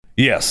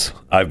Yes,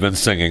 I've been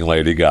singing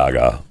Lady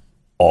Gaga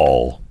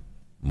all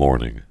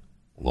morning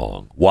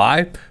long.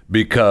 Why?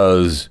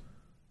 Because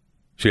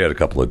she had a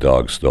couple of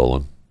dogs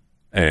stolen,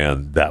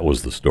 and that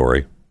was the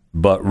story.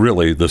 But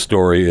really, the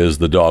story is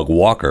the dog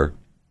Walker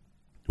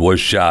was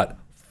shot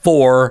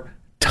 4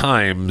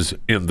 times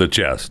in the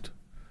chest.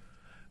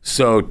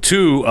 So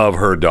 2 of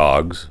her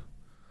dogs,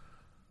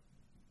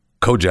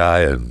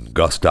 Kojai and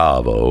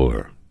Gustavo,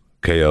 or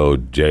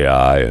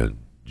K-O-J-I and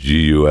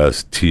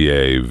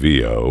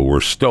G-U-S-T-A-V-O,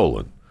 were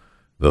stolen.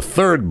 The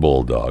third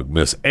bulldog,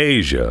 Miss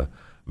Asia,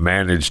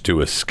 managed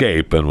to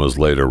escape and was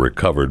later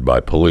recovered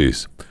by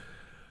police.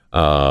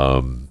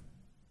 It's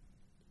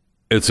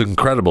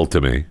incredible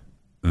to me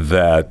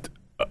that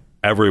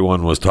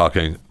everyone was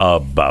talking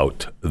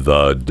about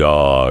the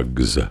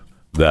dogs.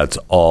 That's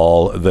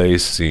all they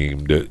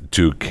seemed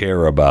to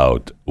care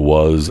about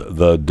was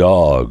the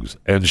dogs.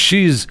 And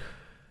she's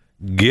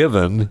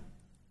given,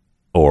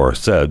 or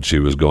said she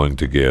was going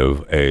to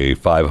give, a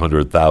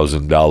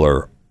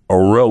 $500,000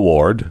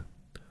 reward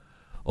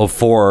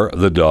for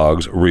the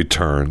dogs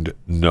returned,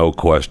 no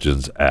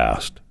questions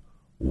asked.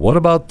 What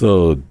about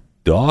the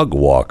dog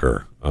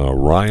walker,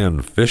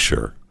 Ryan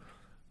Fisher,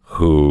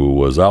 who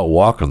was out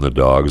walking the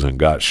dogs and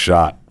got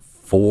shot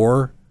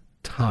 4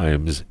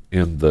 times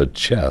in the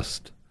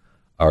chest?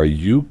 Are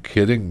you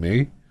kidding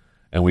me?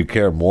 And we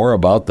care more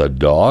about the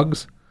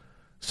dogs?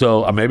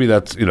 So maybe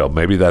that's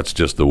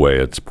just the way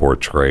it's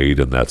portrayed,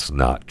 and that's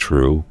not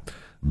true,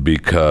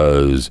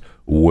 because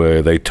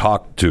where they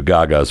talked to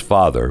Gaga's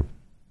father,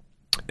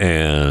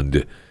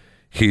 and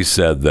he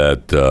said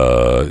that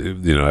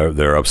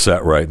they're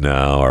upset right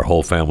now. Our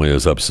whole family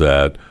is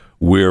upset.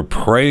 We're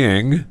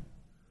praying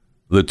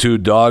the 2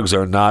 dogs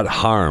are not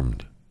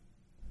harmed.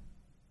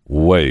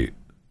 Wait,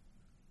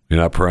 you're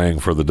not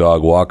praying for the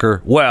dog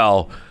walker?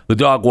 Well, the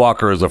dog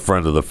walker is a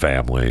friend of the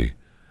family.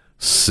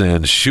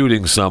 And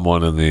shooting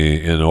someone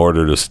in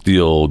order to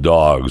steal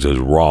dogs is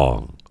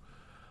wrong.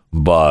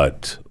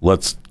 But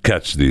let's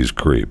catch these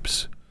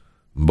creeps.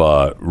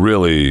 But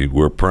really,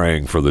 we're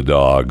praying for the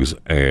dogs,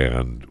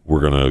 and we're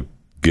going to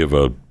give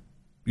a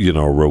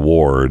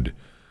reward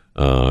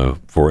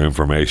for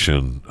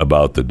information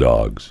about the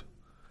dogs.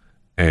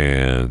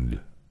 And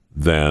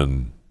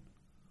then,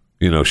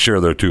 share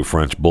their 2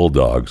 French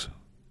bulldogs,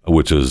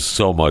 which is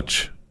so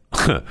much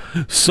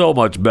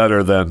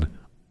better than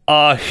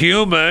a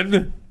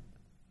human.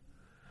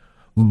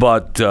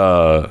 But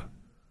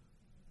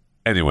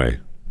anyway,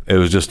 it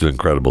was just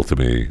incredible to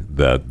me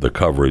that the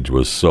coverage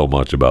was so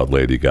much about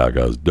Lady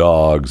Gaga's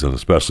dogs, and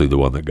especially the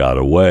one that got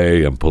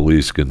away. And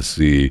police can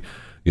see,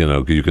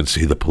 you can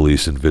see the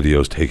police in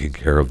videos taking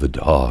care of the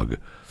dog.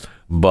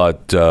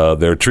 But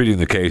they're treating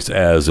the case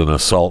as an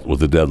assault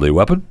with a deadly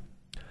weapon,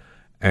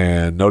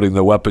 and noting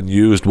the weapon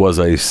used was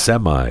a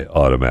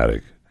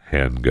semi-automatic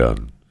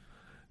handgun.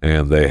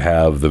 And they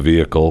have the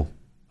vehicle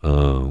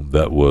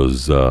that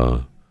was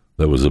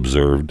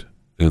observed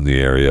in the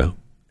area,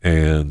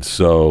 and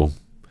so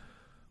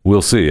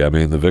we'll see. I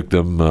mean, the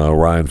victim,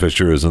 Ryan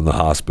Fisher, is in the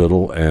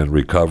hospital and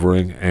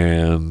recovering,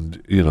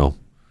 and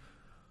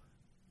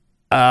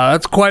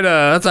that's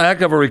a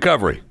heck of a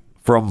recovery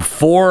from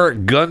 4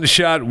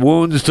 gunshot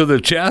wounds to the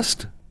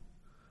chest.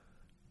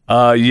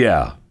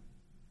 Yeah.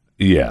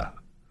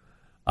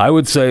 I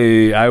would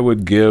say I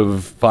would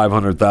give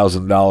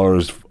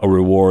 $500,000 a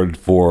reward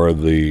for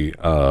the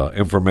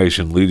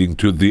information leading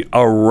to the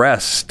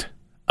arrest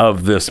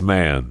of this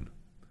man.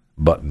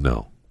 But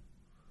no.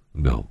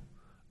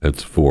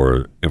 It's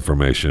for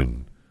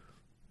information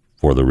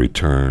for the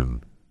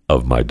return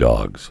of my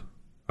dogs.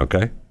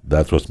 Okay?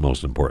 That's what's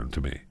most important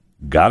to me.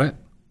 Got it?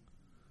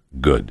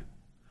 Good.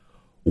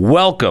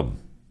 Welcome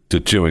to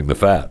Chewing the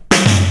Fat.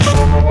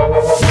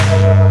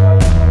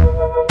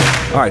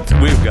 All right,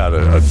 we've got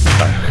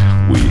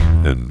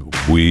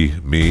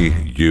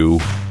me, you.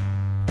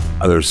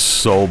 There's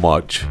so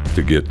much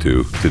to get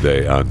to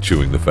today on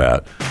Chewing the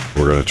Fat.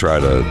 We're going to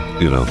try to,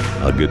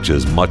 I'll get you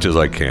as much as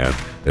I can.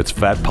 It's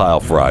Fat Pile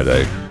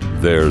Friday.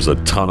 There's a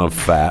ton of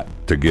fat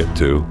to get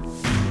to.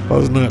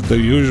 Wasn't that the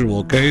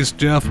usual case,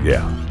 Jeff?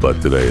 Yeah,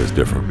 but today is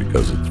different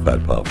because it's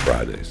Fat Pile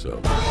Friday,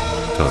 so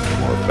tons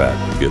more fat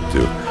to get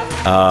to.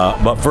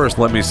 But first,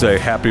 let me say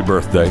happy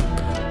birthday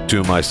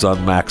to my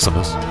son,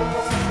 Maximus.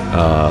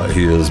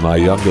 He is my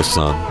youngest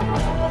son.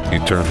 He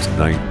turns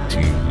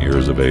 19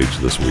 years of age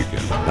this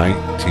weekend.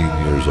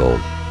 19 years old.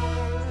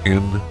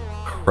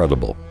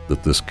 Incredible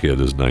that this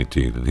kid is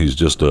 19, and he's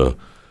just a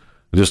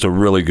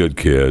really good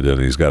kid,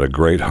 and he's got a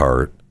great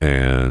heart.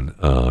 And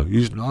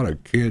he's not a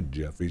kid,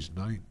 Jeff. He's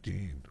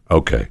 19.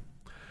 Okay.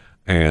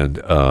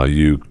 And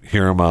you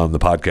hear him on the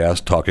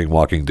podcast, Talking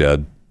Walking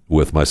Dead,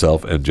 with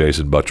myself and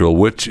Jason Buttrill,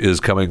 which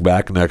is coming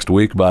back next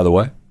week, by the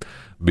way,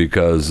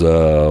 because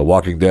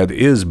Walking Dead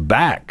is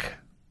back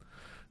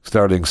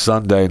starting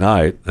Sunday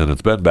night, and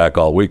it's been back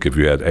all week if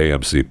you had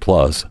AMC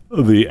Plus,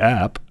 the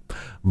app.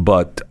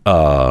 But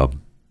so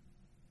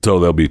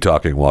they'll be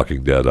talking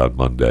Walking Dead on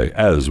Monday,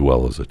 as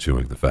well as a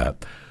Chewing the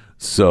Fat.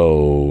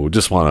 So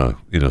just want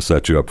to,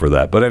 set you up for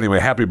that. But anyway,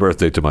 happy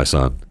birthday to my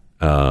son.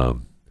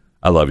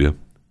 I love you.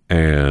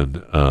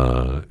 and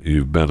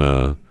you've been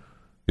a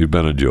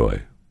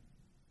joy.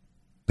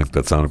 Think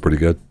that sounded pretty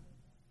good?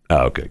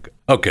 Oh, okay, good.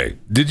 Okay,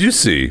 did you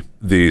see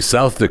the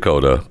South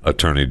Dakota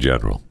Attorney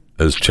General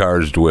is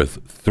charged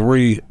with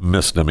 3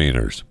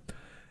 misdemeanors?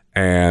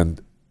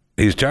 And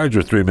he's charged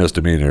with 3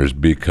 misdemeanors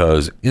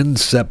because in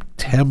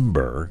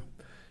September,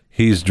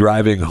 he's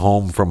driving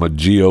home from a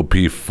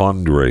GOP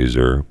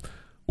fundraiser,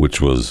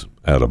 which was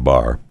at a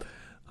bar,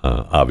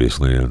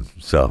 obviously in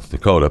South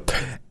Dakota,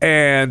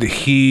 and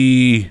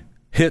he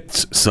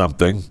hits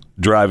something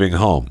driving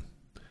home.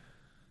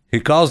 He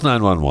calls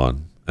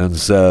 911 and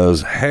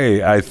says,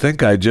 "Hey, I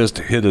think I just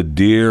hit a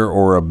deer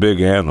or a big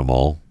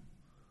animal."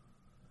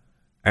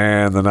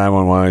 And the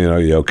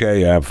 911, you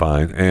okay? Yeah, I'm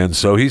fine. And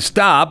so he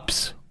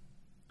stops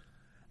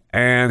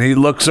and he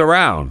looks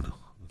around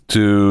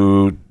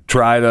to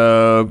try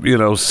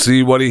to,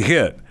 see what he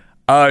hit.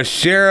 A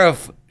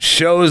sheriff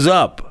shows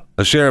up,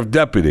 a sheriff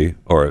deputy,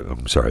 or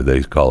I'm sorry,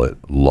 they call it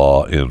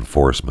law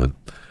enforcement,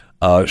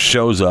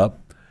 shows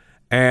up,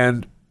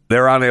 and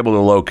they're unable to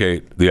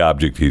locate the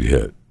object he'd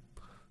hit.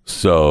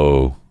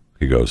 So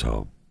he goes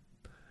home.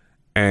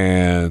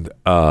 And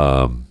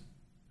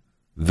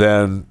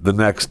then the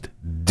next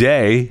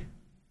day,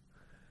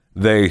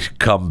 they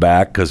come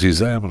back because he's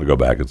saying, "I'm going to go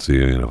back and see,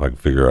 if I can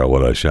figure out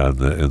what I shot in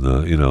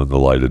the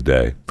light of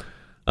day."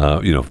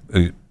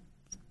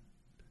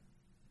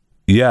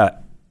 Yeah,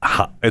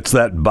 it's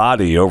that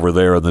body over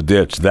there in the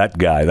ditch. That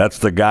guy. That's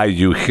the guy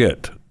you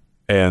hit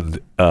and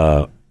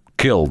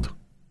killed.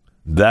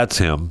 That's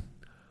him.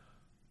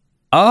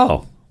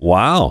 Oh,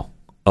 wow.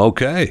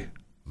 Okay.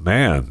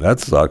 Man, that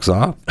sucks,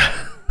 huh?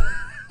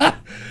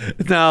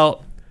 Now,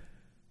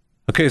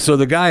 okay, so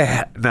the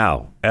guy,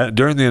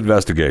 during the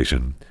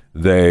investigation,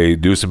 they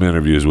do some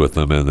interviews with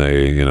him, and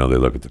they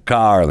look at the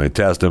car and they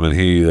test him, and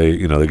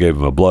they gave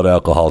him a blood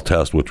alcohol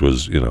test, which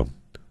was,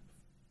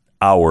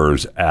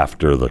 hours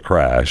after the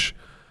crash.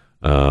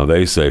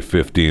 They say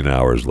 15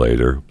 hours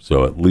later,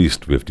 so at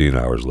least 15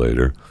 hours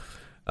later,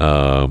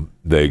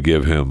 they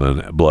give him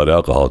a blood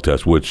alcohol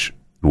test, which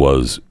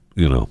was,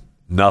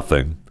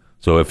 nothing.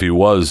 So if he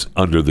was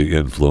under the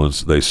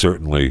influence, they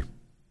certainly,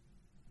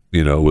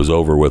 it was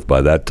over with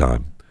by that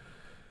time.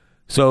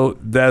 So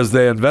as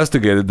they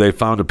investigated, they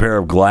found a pair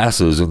of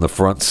glasses in the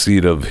front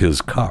seat of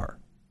his car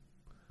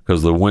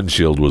because the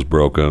windshield was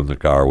broken, the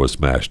car was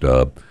smashed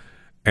up,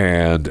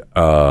 and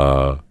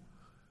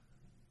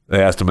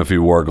they asked him if he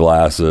wore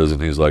glasses,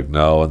 and he's like,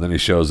 no. And then he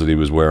shows that he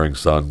was wearing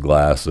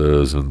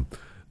sunglasses, and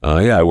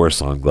yeah, I wear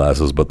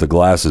sunglasses, but the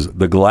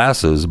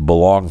glasses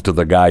belonged to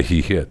the guy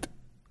he hit.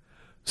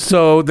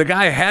 So the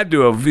guy had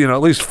to have,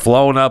 at least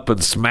flown up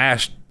and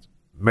smashed.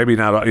 Maybe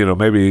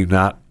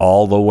not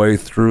all the way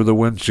through the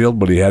windshield,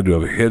 but he had to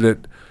have hit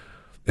it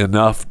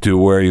enough to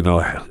where,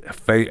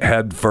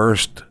 head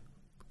first,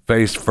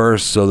 face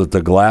first, so that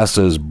the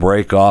glasses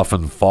break off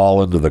and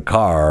fall into the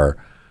car,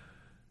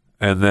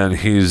 and then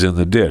he's in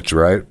the ditch,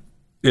 right?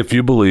 If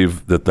you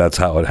believe that that's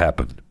how it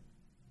happened.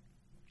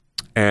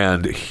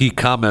 And he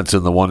comments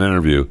in the one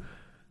interview,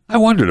 I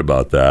wondered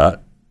about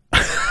that.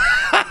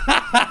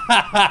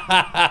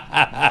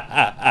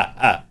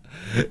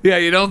 Yeah,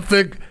 you don't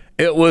think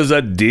it was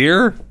a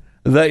deer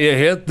that you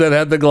hit that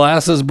had the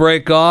glasses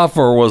break off,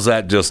 or was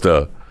that just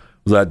a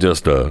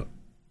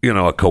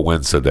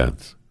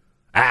coincidence?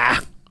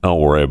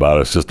 Don't worry about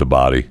it. It's just a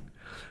body.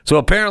 So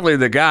apparently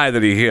the guy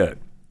that he hit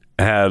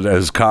had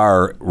his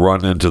car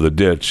run into the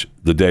ditch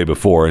the day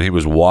before, and he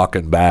was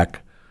walking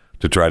back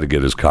to try to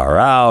get his car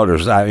out, or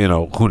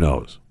who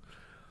knows.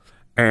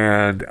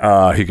 And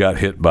he got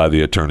hit by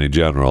the Attorney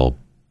General,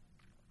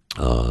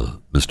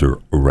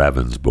 Mr.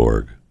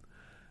 Ravensborg.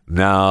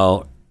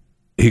 Now,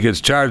 he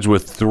gets charged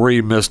with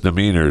 3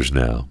 misdemeanors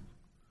now.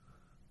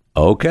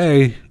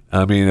 Okay.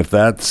 I mean, if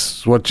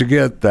that's what you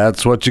get,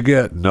 that's what you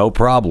get. No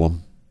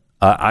problem.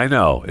 I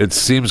know. It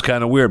seems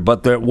kind of weird,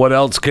 but what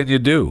else can you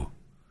do?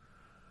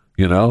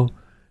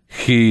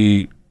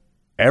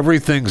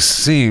 Everything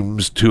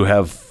seems to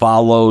have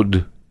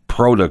followed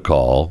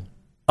protocol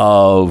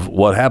of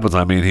what happens.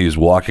 I mean, he's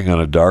walking on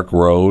a dark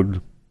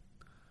road.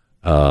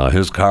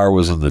 His car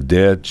was in the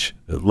ditch.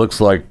 It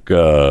looks like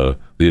the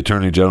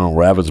Attorney General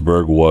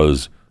Ravensborg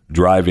was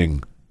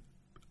driving,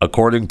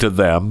 according to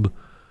them,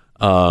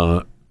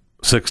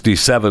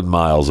 67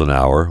 miles an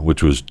hour,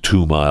 which was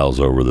 2 miles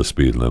over the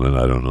speed limit.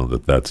 I don't know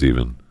that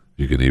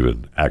you can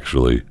even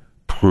actually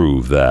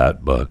prove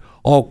that, but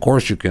of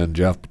course you can,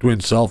 Jeff.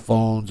 Between cell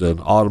phones and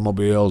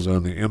automobiles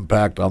and the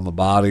impact on the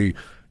body,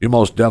 you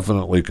most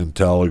definitely can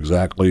tell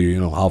exactly,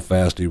 how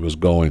fast he was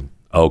going.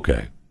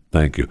 Okay,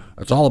 thank you.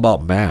 It's all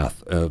about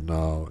math and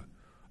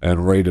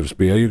rate of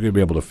speed. You can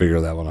be able to figure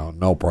that one out,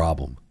 no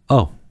problem.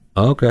 Oh,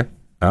 okay.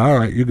 All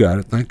right, you got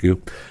it. Thank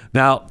you.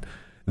 Now,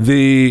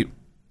 the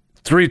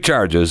 3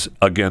 charges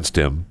against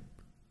him: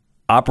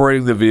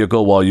 operating the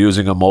vehicle while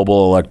using a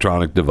mobile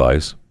electronic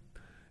device,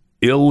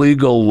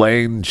 illegal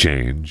lane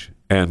change,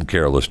 and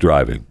careless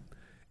driving.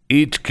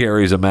 Each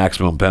carries a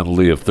maximum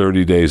penalty of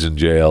 30 days in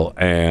jail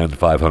and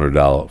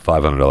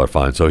 $500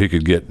 fine. So he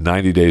could get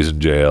 90 days in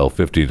jail,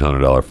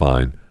 $1,500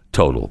 fine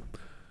total.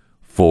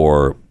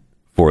 for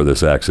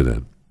this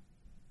accident.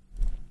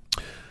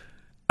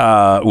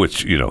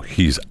 Which,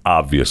 he's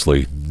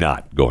obviously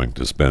not going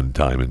to spend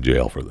time in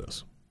jail for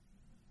this.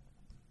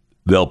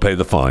 They'll pay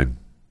the fine,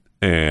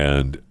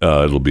 and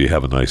it'll be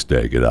have a nice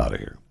day, get out of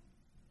here.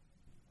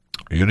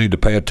 You need to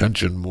pay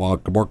attention more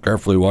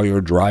carefully while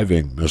you're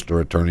driving, Mr.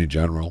 Attorney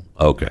General.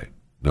 Okay,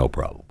 no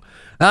problem.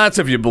 Now, that's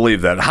if you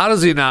believe that. How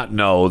does he not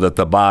know that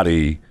the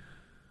body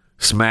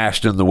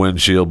smashed in the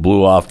windshield,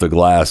 blew off the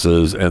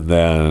glasses, and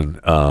then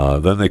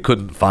they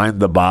couldn't find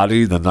the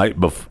body the night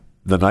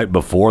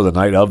before, the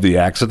night of the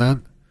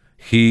accident?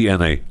 He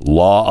and a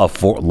law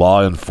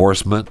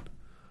enforcement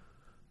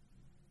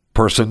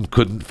person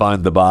couldn't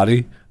find the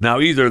body. Now,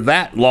 either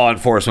that law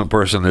enforcement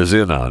person is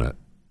in on it,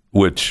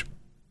 which,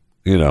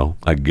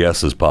 I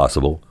guess is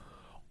possible,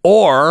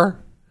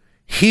 or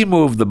he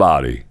moved the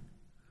body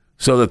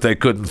so that they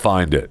couldn't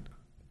find it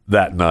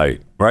that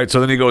night, right? So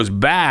then he goes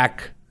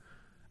back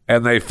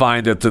and they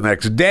find it the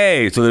next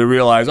day. So they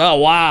realize, oh,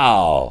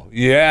 wow,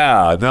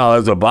 yeah, no,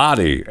 there's a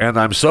body. And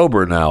I'm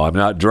sober now. I'm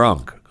not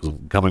drunk.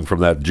 Coming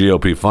from that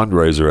GOP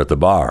fundraiser at the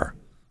bar,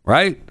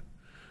 right?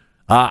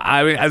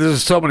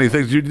 There's so many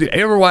things. You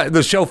ever watch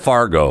the show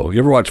Fargo? You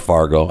ever watch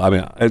Fargo? I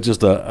mean, it's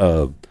just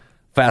a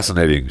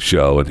fascinating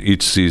show, and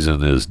each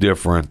season is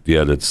different,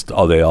 yet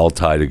they all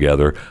tie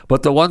together.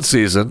 But the one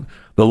season,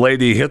 the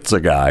lady hits a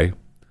guy.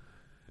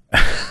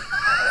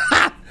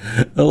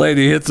 The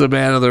lady hits a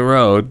man on the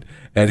road,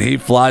 and he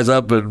flies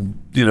up and,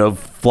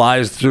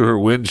 flies through her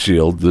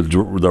windshield,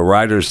 the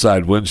rider's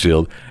side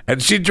windshield,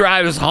 and she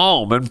drives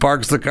home and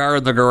parks the car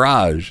in the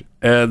garage.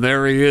 And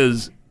there he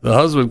is. The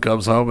husband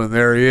comes home, and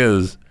there he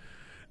is.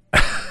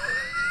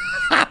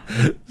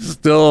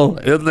 Still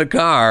in the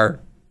car,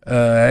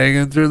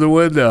 hanging through the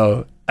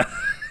window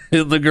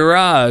in the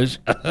garage.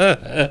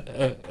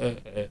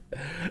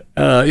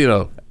 It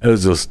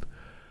was just,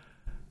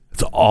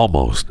 it's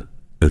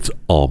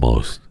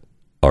almost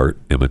art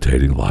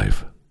imitating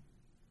life.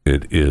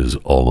 It is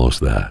almost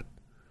that.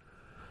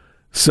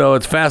 So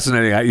it's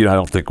fascinating. I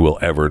don't think we'll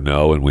ever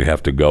know, and we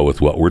have to go with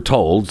what we're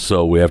told.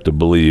 So we have to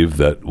believe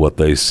that what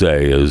they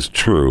say is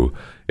true.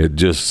 It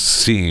just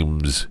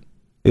seems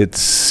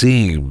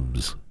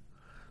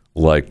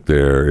like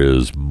there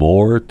is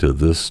more to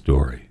this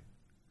story.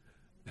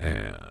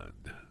 And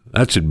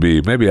that should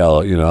be, maybe I'll,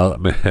 I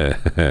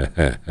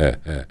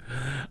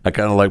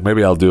kind of like,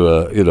 maybe I'll do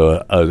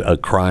a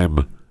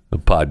crime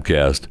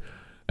podcast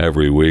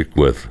every week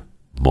with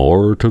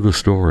more to the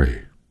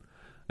story.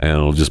 And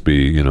it'll just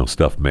be,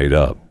 stuff made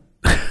up.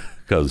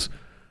 Because,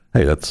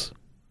 hey, that's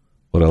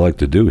what I like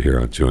to do here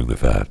on Chewing the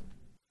Fat.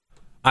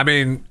 I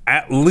mean,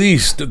 at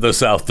least the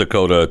South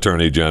Dakota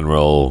Attorney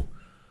General,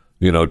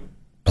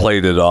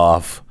 played it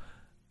off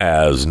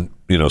as,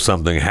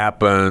 something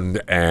happened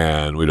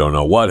and we don't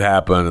know what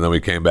happened. And then we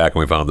came back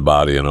and we found the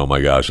body and, oh my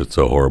gosh, it's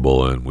so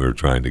horrible. And we were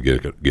trying to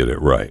get it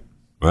right?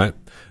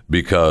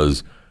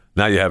 Because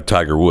now you have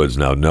Tiger Woods.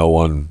 Now, no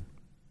one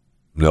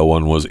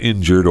was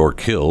injured or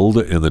killed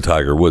in the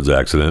Tiger Woods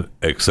accident,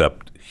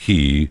 except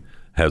he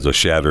has a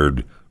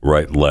shattered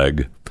right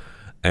leg,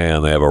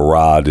 and they have a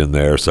rod in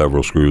there,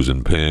 several screws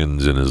and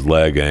pins in his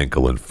leg,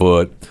 ankle, and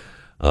foot,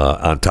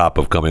 on top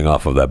of coming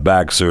off of that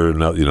back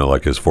surgery,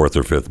 like his 4th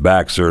or 5th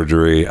back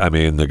surgery. I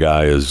mean, the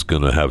guy is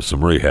going to have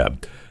some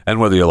rehab. And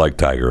whether you like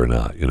Tiger or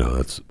not,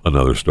 that's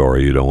another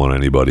story. You don't want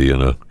anybody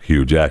in a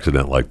huge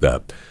accident like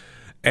that.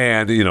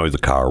 And, the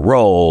car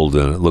rolled,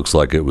 and it looks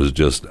like it was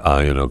just,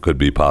 could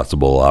be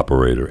possible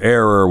operator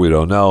error. We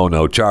don't know.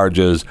 No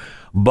charges.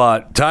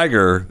 But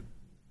Tiger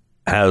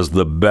has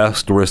the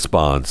best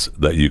response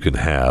that you can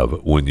have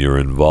when you're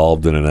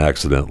involved in an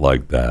accident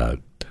like that.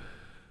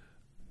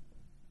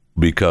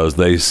 Because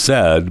they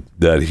said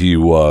that he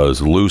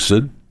was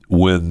lucid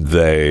when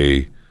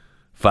they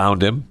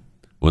found him.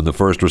 When the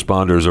first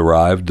responders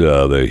arrived,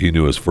 he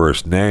knew his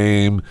first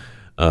name.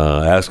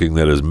 Asking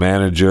that his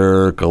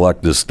manager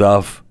collect his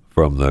stuff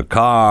from the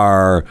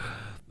car.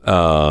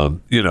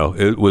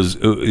 It was,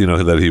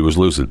 that he was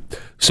lucid.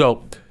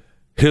 So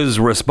his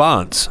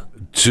response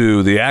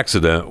to the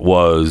accident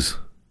was,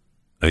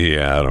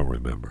 yeah, I don't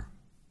remember.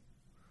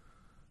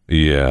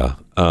 Yeah.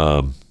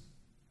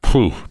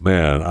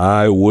 Man,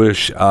 I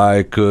wish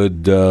I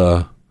could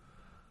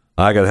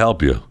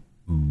help you,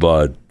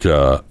 but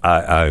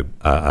I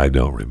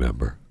don't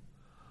remember.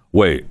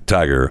 Wait,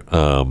 Tiger,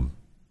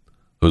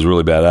 it was a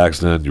really bad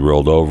accident. You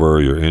rolled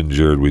over. You're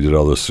injured. We did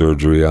all the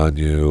surgery on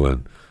you,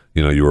 and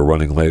you were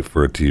running late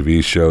for a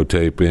TV show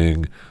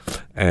taping,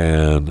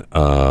 and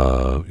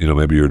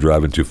maybe you're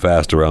driving too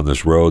fast around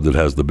this road that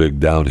has the big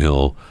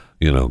downhill,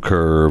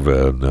 curve,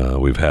 and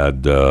we've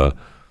had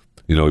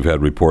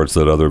reports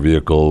that other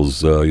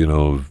vehicles,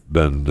 have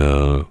been,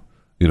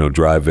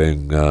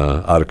 driving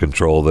out of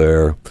control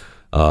there.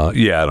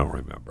 Yeah, I don't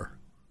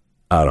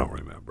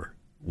remember.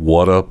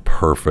 What a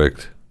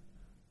perfect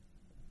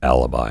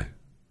alibi.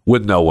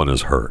 When no one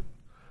is hurt,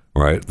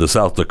 right? The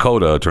South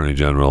Dakota Attorney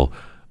General,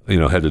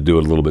 had to do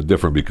it a little bit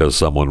different because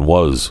someone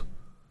was,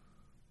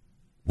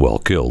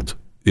 killed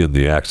in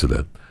the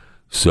accident.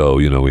 So,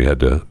 we had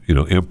to,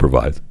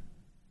 improvise.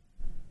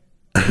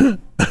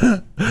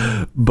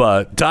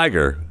 But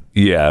Tiger,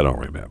 yeah, I don't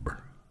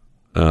remember.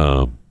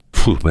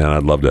 Man,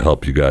 I'd love to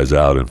help you guys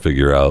out and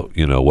figure out,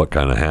 what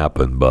kind of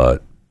happened.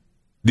 But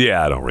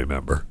yeah, I don't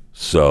remember.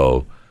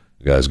 So,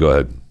 you guys, go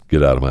ahead and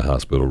get out of my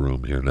hospital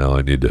room here now.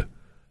 I need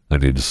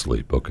to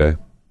sleep. Okay,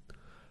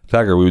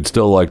 Tiger, we would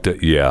still like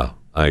to. Yeah,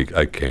 I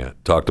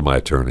can't talk to my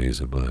attorneys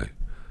and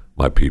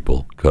my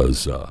people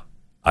because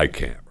I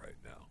can't right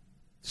now.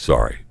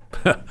 Sorry,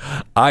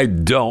 I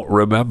don't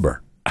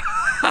remember.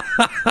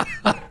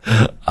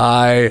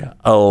 I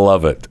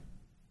love it.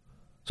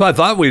 So I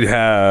thought we'd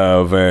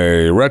have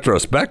a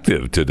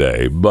retrospective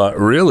today, but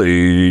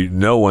really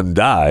no one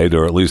died,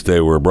 or at least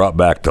they were brought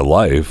back to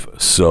life.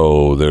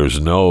 So there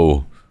was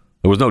no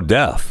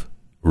death,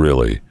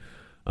 really.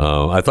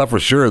 I thought for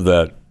sure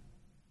that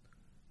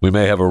we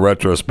may have a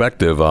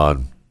retrospective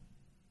on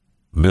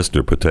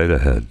Mr. Potato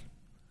Head.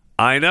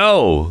 I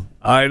know.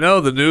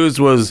 The news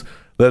was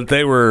that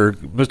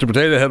Mr.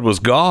 Potato Head was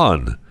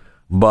gone,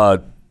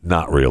 but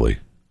not really.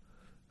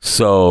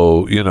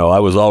 So, I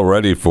was all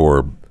ready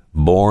for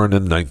born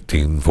in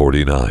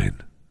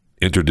 1949,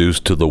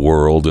 introduced to the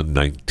world in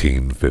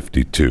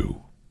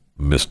 1952,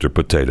 Mr.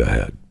 Potato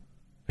Head.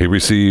 He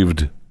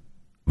received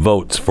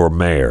votes for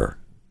mayor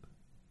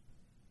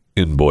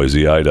in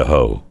Boise,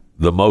 Idaho.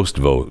 The most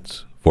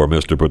votes for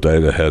Mr.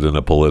 Potato Head in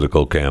a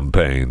political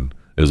campaign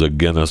is a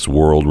Guinness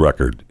World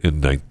Record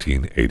in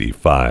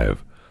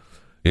 1985.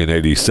 In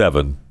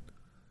 87,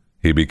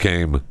 he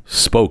became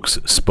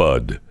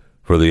spokes-spud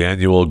for the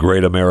annual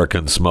Great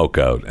American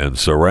Smokeout and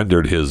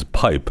surrendered his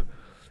pipe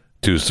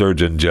to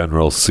Surgeon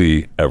General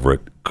C.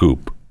 Everett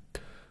Koop.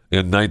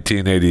 In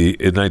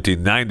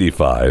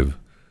 1995,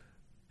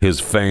 his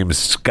fame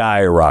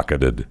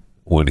skyrocketed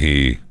when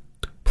he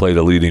played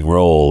a leading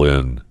role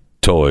in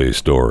Toy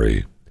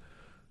Story.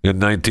 In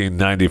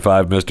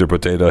 1995, Mr.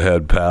 Potato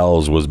Head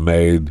Pals was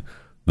made.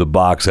 The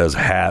box has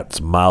hats,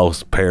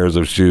 mouse, pairs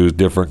of shoes,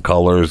 different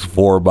colors,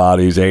 4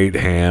 bodies, 8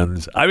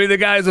 hands. I mean, the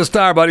guy's a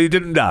star, but he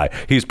didn't die.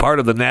 He's part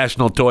of the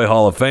National Toy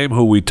Hall of Fame,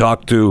 who we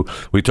talk to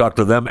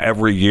them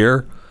every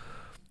year.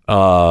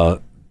 The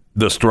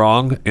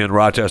Strong in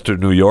Rochester,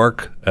 New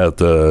York, at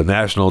the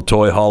National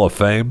Toy Hall of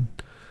Fame.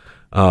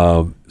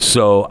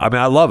 So, I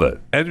mean, I love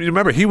it. And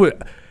remember,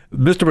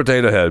 Mr.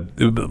 Potato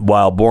Head,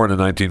 while born in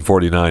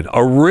 1949,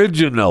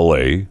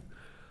 originally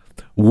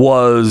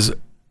was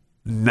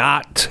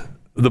not...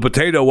 The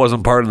potato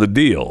wasn't part of the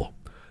deal.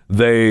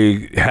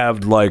 They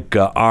have like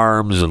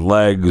arms and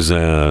legs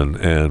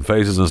and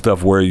faces and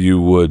stuff where you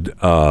would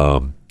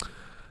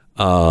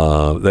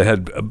they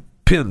had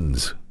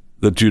pins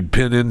that you'd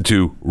pin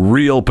into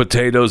real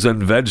potatoes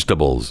and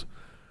vegetables.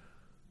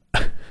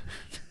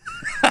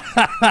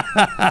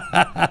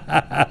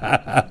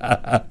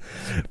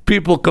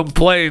 People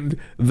complained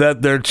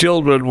that their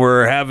children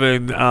were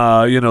having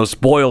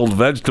spoiled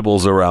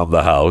vegetables around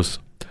the house.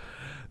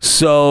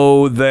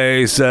 So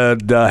they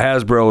said,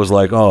 Hasbro was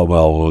like, oh,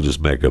 well, we'll just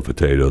make a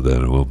potato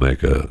then, and we'll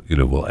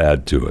we'll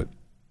add to it.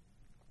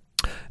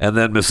 And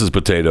then Mrs.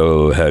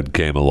 Potato Head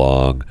came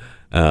along.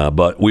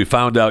 But we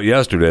found out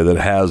yesterday that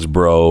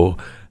Hasbro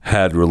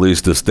had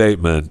released a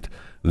statement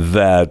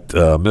that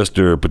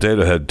Mr.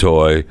 Potato Head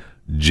toy,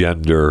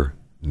 gender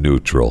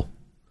neutral.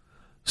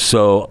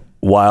 So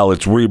while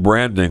it's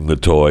rebranding the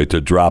toy to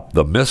drop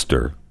the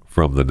Mr.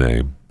 from the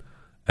name,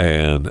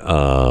 and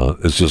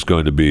it's just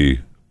going to be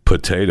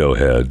Potato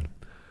Head,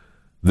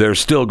 there's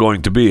still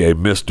going to be a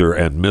Mr.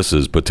 and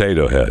Mrs.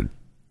 Potato Head.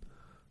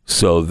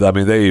 So, I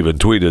mean, they even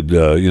tweeted,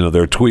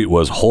 their tweet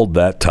was, hold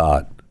that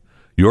taut.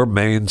 Your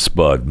main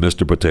spud,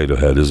 Mr. Potato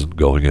Head, isn't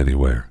going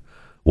anywhere.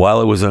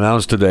 While it was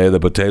announced today the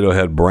Potato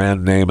Head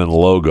brand name and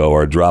logo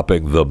are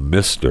dropping the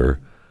Mr.,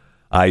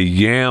 I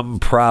am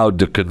proud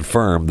to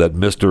confirm that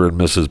Mr. and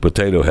Mrs.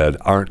 Potato Head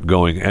aren't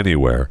going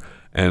anywhere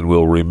and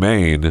will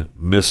remain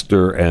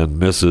Mr.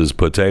 and Mrs.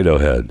 Potato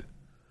Head.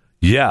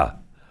 Yeah.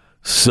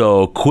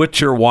 So quit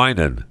your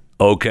whining,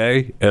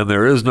 okay? And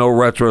there is no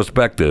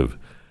retrospective.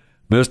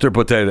 Mr.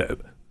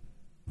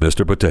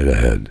 Potato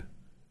Head,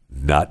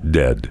 not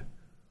dead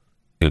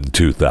in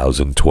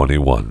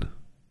 2021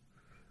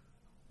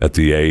 at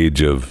the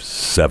age of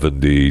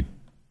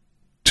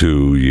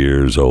 72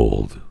 years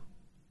old.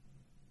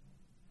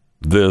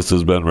 This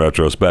has been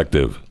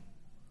Retrospective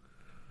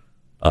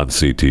on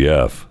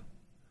CTF.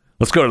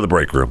 Let's go to the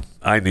break room.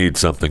 I need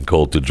something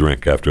cold to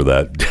drink after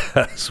that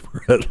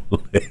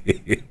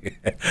desperately.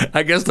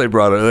 I guess they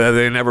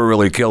never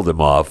really killed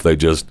him off. They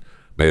just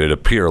made it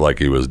appear like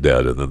he was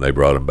dead, and then they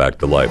brought him back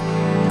to life.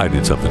 I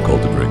need something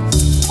cold to drink.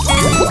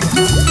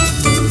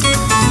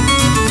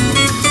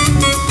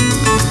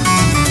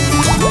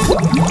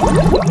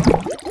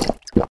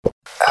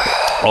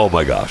 Oh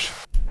my gosh.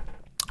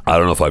 I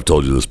don't know if I've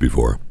told you this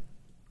before,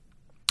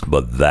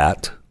 but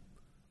that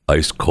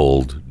ice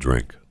cold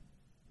drink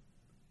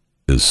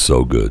is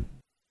so good.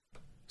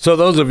 So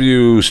those of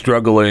you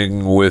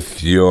struggling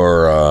with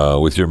your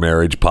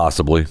marriage,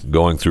 possibly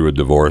going through a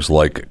divorce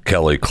like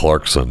Kelly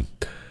Clarkson,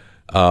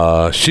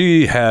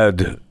 she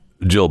had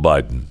Jill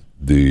Biden,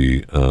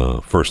 the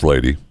first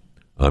lady,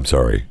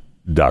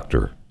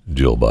 Dr.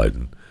 Jill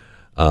Biden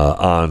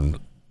on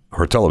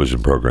her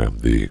television program,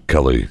 the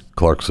Kelly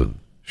Clarkson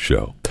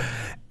Show.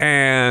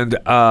 And,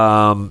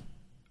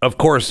 of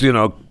course, you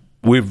know,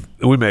 we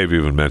may have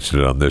even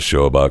mentioned it on this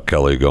show about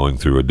Kelly going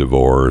through a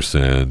divorce,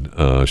 and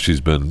she's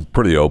been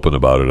pretty open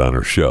about it on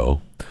her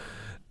show.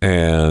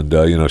 And,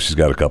 you know, she's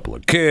got a couple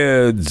of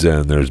kids,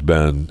 and there's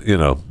been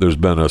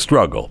a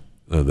struggle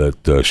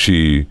that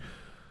she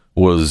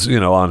was, you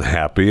know,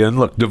 unhappy. And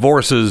look,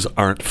 divorces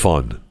aren't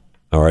fun.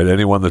 All right.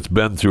 Anyone that's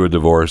been through a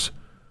divorce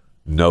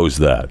knows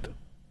that.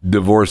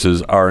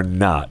 Divorces are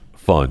not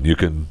fun. You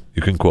can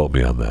quote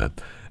me on that.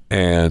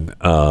 And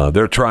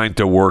they're trying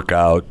to work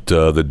out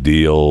the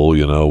deal,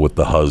 you know, with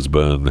the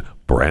husband,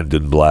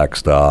 Brandon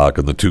Blackstock,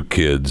 and the two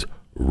kids,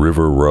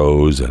 River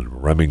Rose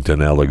and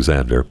Remington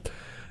Alexander.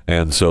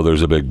 And so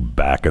there's a big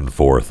back and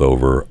forth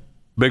over,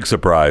 big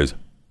surprise,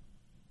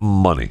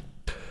 money.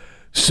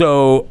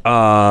 So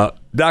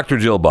Dr.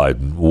 Jill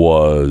Biden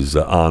was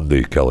on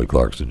the Kelly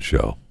Clarkson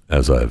Show,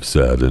 as I've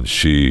said, and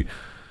she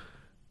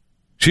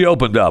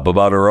opened up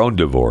about her own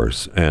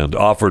divorce and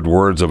offered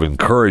words of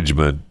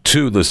encouragement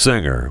to the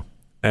singer.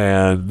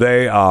 And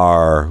they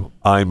are,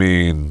 I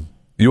mean,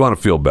 you want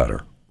to feel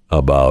better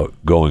about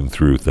going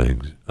through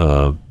things.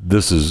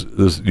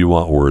 This you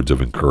want words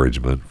of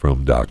encouragement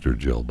from Dr.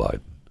 Jill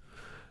Biden.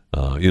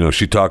 You know,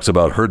 she talks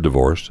about her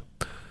divorce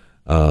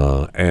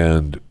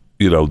and,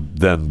 you know,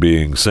 then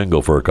being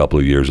single for a couple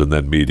of years and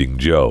then meeting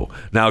Joe.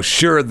 Now,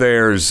 sure,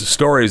 there's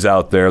stories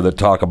out there that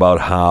talk about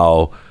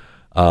how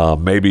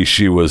maybe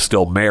she was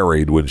still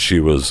married when she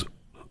was,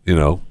 you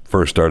know,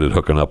 first started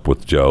hooking up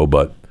with Joe.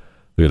 But,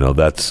 you know,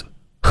 that's,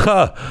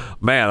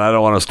 man, I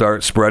don't want to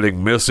start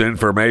spreading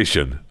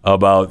misinformation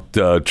about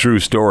true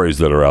stories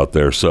that are out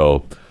there.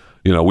 So,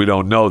 you know, we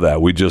don't know that.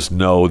 We just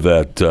know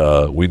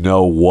that we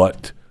know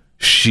what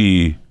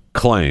she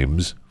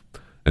claims.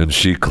 And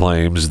she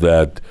claims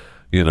that,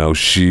 you know,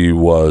 she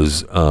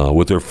was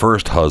with her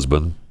first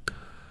husband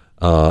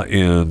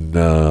in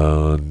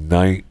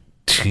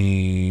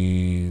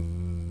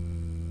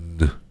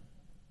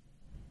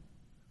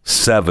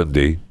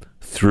 1970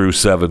 through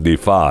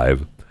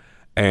 75,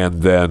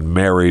 and then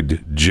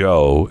married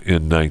Joe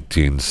in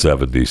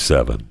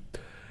 1977.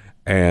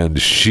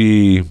 And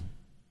she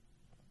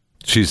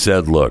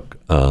said, look,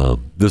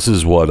 this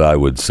is what I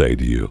would say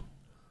to you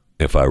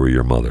if I were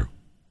your mother.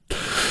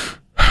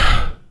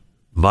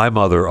 My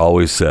mother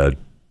always said,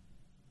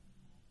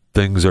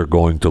 things are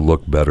going to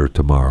look better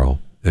tomorrow.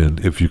 And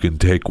if you can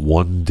take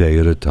one day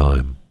at a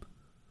time,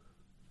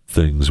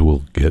 things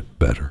will get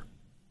better.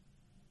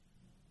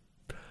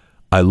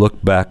 I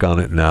look back on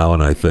it now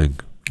and I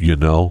think, you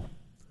know,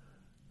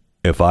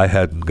 if I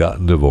hadn't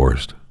gotten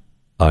divorced,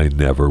 I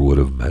never would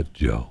have met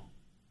Joe.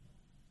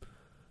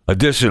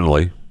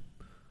 Additionally,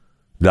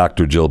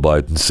 Dr. Jill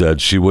Biden said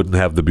she wouldn't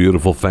have the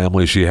beautiful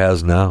family she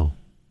has now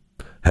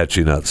had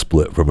she not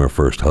split from her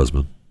first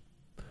husband.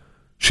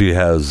 She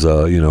has,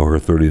 you know, her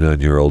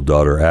 39-year-old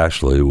daughter,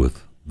 Ashley,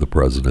 with the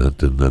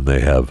president, and then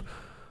they have,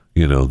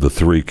 you know, the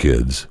three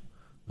kids,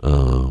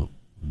 the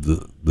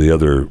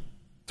other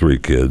three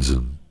kids,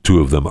 and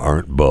two of them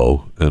aren't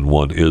Bo, and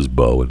one is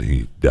Bo, and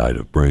he died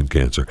of brain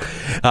cancer.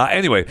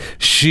 Anyway,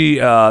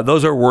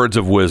 those are words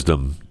of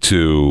wisdom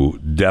to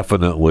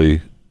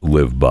definitely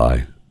live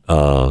by.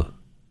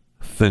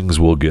 Things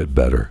will get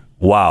better.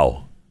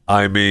 Wow.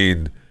 I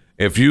mean,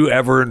 if you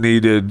ever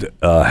needed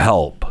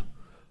help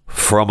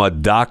from a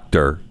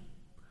doctor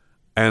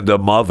and a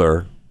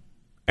mother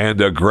and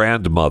a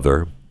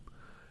grandmother,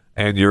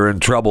 and you're in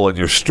trouble and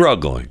you're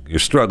struggling,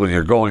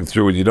 you're going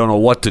through and you don't know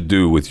what to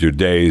do with your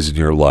days and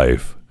your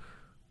life,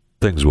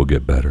 things will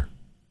get better.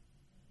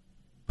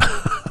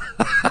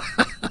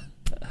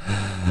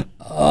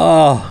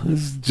 Oh,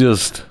 it's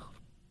just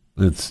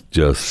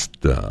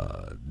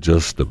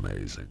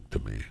amazing to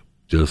me.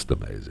 Just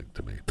amazing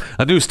to me.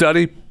 A new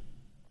study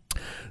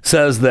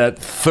says that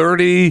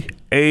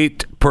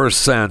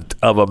 38%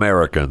 of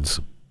Americans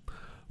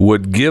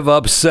would give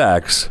up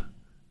sex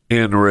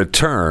in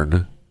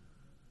return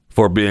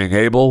for being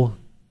able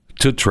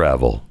to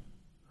travel.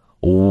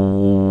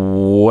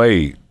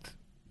 Wait,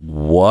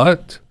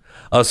 what?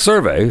 A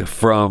survey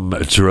from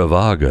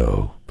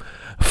Trivago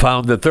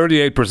found that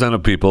 38%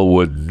 of people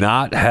would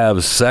not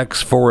have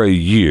sex for a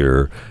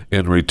year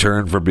in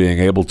return for being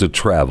able to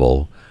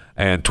travel,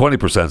 and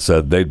 20%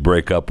 said they'd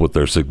break up with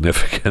their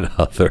significant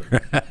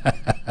other.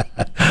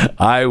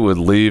 I would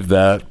leave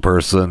that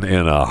person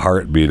in a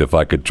heartbeat if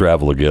I could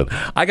travel again.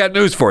 I got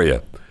news for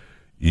you.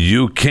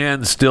 You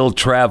can still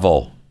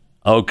travel,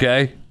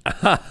 okay?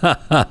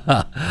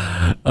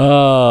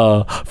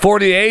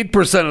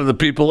 48% of the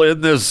people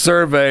in this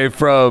survey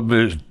from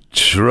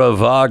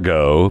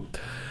Trivago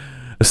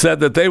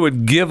said that they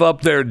would give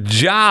up their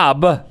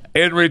job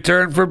in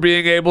return for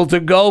being able to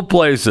go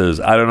places.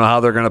 I don't know how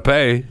they're going to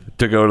pay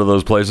to go to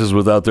those places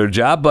without their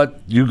job,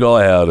 but you go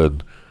ahead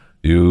and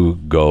you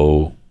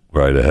go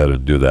right ahead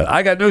and do that.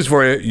 I got news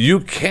for you.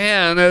 You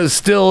can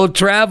still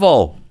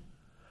travel.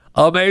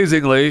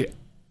 Amazingly,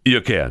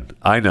 you can.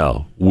 I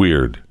know.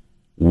 Weird.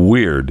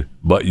 weird,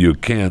 but you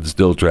can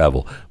still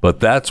travel. But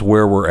that's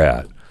where we're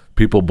at.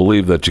 People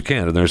believe that you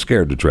can, and they're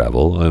scared to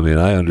travel. I mean,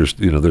 I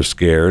understand, they're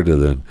scared,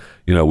 and then,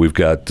 we've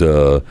got,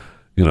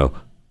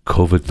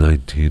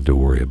 COVID-19 to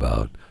worry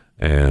about.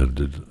 And,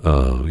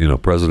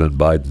 President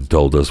Biden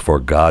told us, for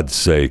God's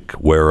sake,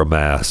 wear a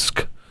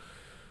mask.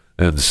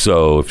 And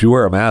so if you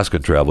wear a mask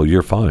and travel,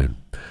 you're fine.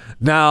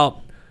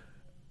 Now,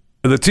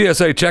 the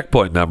TSA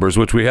checkpoint numbers,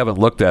 which we haven't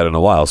looked at in a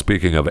while,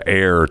 speaking of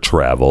air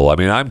travel, I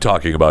mean, I'm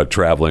talking about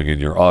traveling in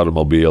your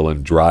automobile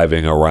and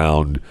driving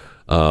around,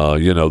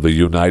 the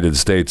United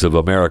States of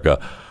America.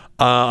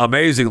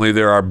 Amazingly,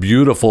 there are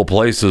beautiful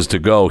places to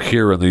go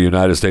here in the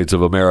United States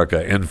of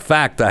America. In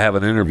fact, I have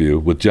an interview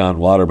with John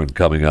Waterman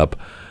coming up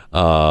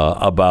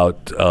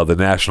about the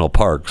national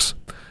parks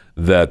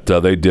that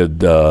they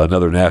did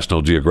another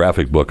National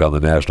Geographic book on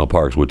the national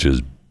parks, which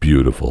is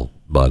beautiful,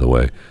 by the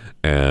way.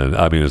 And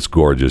I mean, it's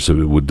gorgeous.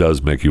 It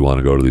does make you want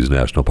to go to these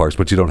national parks,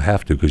 but you don't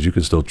have to, because you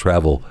can still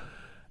travel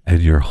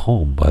and you're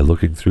home by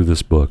looking through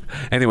this book.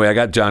 Anyway, I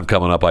got John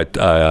coming up. I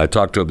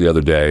talked to him the other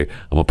day. I'm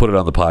going to put it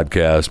on the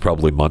podcast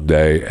probably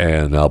Monday,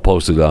 and I'll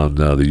post it on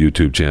the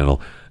YouTube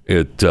channel.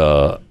 It's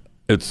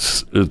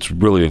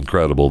really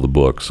incredible, the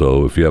book.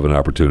 So if you have an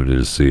opportunity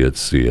to see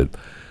it.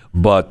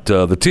 But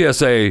the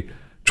TSA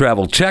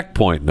travel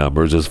checkpoint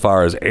numbers as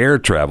far as air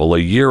travel a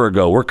year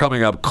ago, we're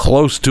coming up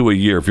close to a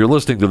year. If you're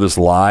listening to this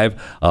live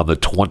on the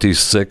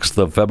 26th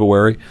of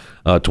February,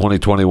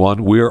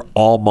 2021, we're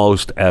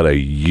almost at a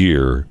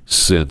year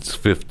since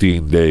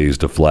 15 days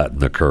to flatten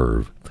the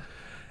curve.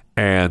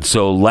 And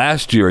so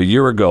last year, a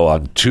year ago,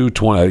 on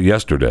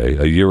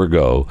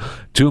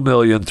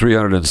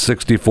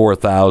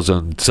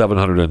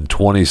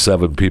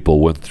 2,364,727 people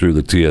went through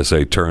the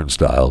TSA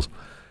turnstiles.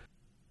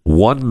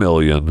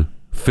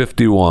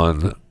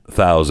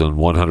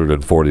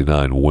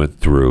 1,051,149 went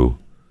through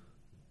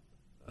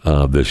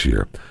this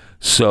year.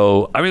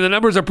 So, I mean, the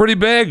numbers are pretty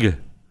big.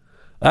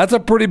 That's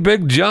a pretty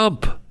big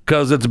jump,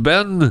 because it's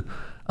been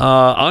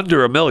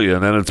under 1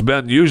 million, and it's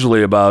been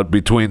usually about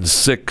between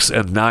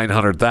 600,000 and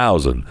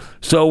 900,000.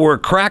 So we're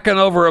cracking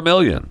over 1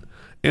 million.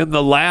 In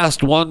the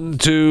last 1,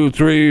 2,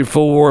 3,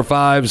 4,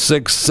 5,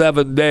 6,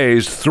 7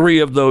 days, 3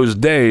 of those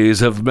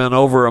days have been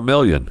over 1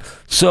 million.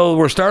 So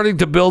we're starting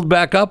to build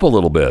back up a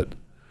little bit.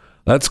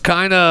 That's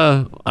kind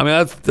of,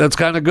 that's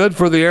kind of good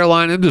for the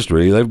airline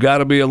industry. They've got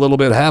to be a little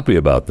bit happy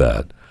about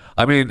that.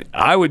 I mean,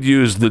 I would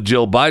use the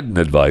Jill Biden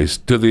advice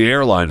to the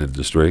airline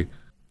industry.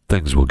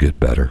 Things will get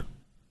better.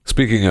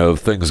 Speaking of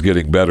things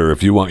getting better,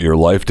 if you want your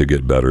life to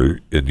get better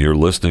and you're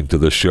listening to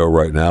this show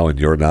right now and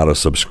you're not a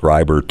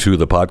subscriber to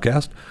the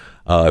podcast,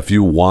 if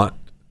you want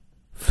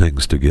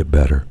things to get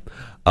better,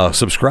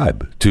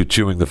 subscribe to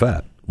Chewing the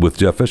Fat with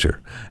Jeff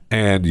Fisher.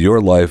 And your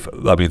life,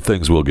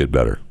 things will get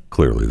better.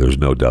 Clearly, there's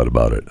no doubt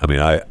about it. I mean,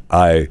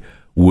 I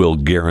will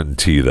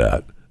guarantee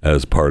that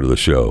as part of the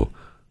show.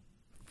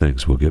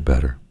 Things will get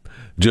better.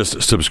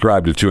 Just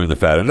subscribe to Chewing the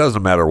Fat. It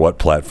doesn't matter what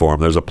platform.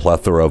 There's a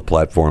plethora of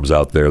platforms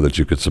out there that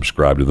you can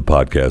subscribe to the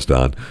podcast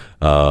on.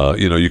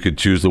 You could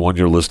choose the one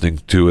you're listening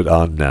to it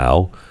on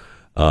now.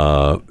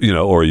 Or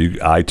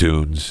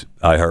iTunes,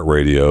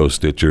 iHeartRadio,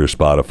 Stitcher,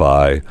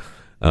 Spotify,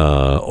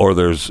 or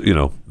there's,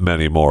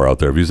 many more out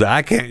there. If you say,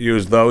 I can't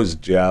use those,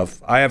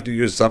 Jeff, I have to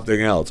use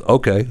something else.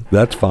 Okay,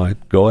 that's fine.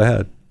 Go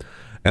ahead.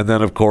 And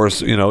then, of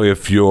course,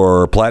 if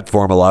your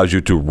platform allows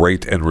you to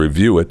rate and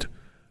review it,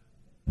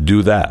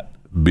 do that,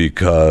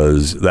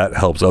 because that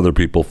helps other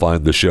people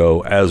find the show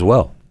as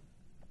well.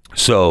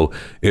 So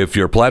if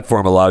your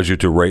platform allows you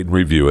to rate and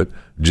review it,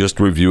 just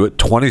review it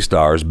 20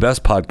 stars,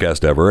 best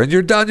podcast ever, and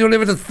you're done. You don't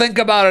even have to think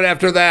about it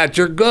after that.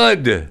 You're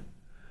good.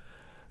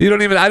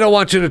 I don't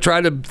want you to try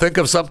to think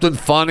of something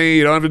funny.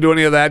 You don't have to do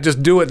any of that.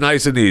 Just do it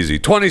nice and easy.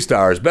 20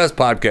 stars, best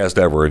podcast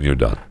ever, and you're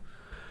done.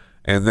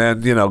 And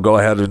then, go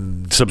ahead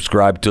and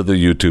subscribe to the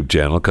YouTube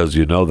channel, because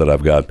you know that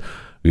I've got,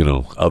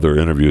 other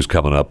interviews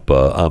coming up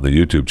on the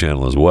YouTube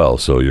channel as well.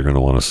 So you're going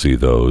to want to see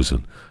those.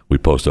 And we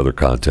post other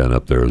content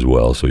up there as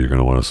well. So you're going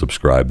to want to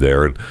subscribe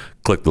there and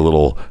click the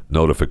little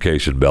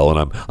notification bell.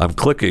 And I'm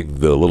clicking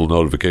the little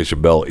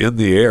notification bell in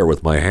the air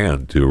with my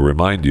hand to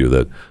remind you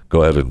that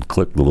go ahead and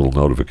click the little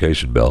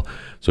notification bell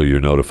so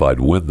you're notified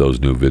when those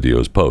new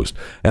videos post.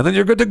 And then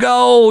you're good to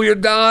go. You're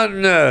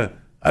done.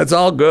 That's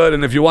all good.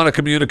 And if you want to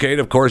communicate,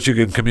 of course, you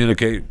can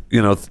communicate,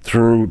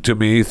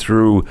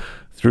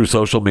 through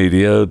social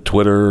media,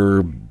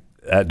 Twitter,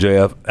 at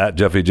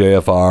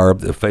JeffyJFR,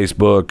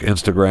 Facebook,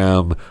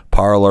 Instagram,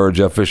 Parler,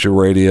 Jeff Fisher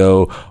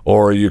Radio,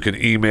 or you can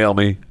email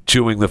me,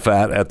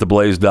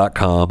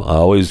 chewingthefat@theblaze.com. I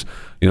always,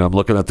 I'm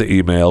looking at the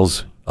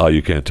emails. Oh,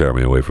 you can't tear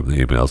me away from the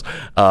emails.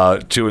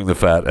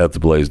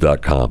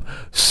 Chewingthefat@theblaze.com.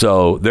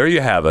 So there you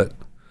have it.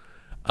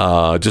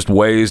 Just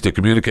ways to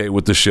communicate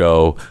with the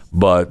show,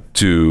 but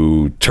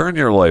to turn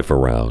your life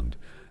around.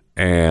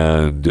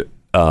 And,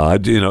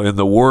 in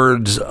the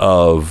words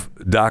of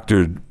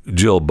Dr.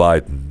 Jill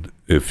Biden,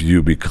 if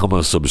you become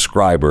a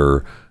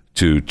subscriber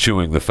to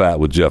Chewing the Fat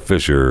with Jeff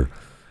Fisher,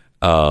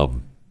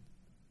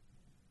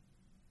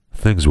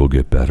 things will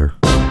get better.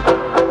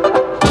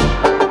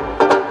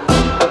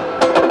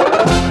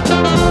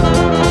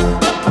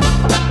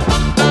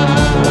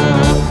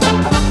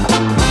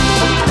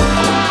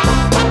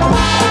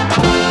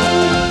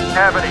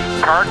 Have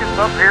any targets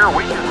up here?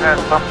 We just had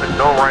something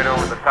go right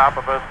over the top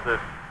of us that,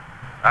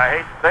 I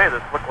hate to say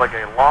this, looked like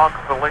a long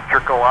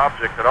cylindrical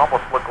object that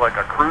almost looked like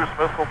a cruise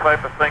missile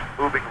type of thing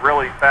moving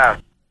really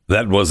fast.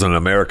 That was an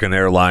American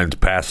Airlines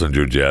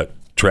passenger jet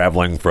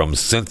traveling from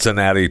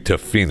Cincinnati to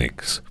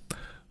Phoenix,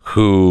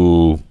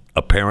 who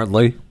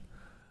apparently,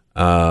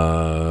 encountered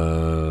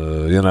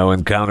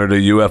a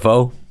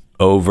UFO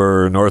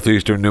over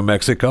northeastern New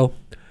Mexico.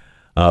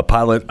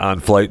 Pilot on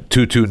flight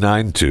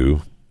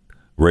 2292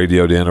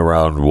 radioed in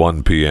around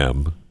 1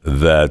 p.m.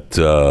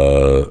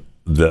 that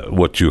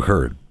what you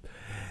heard,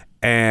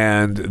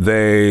 and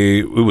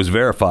it was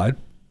verified.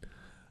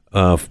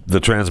 The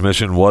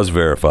transmission was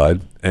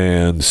verified,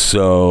 and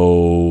so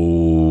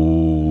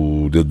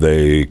did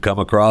they come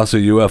across a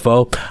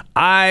UFO?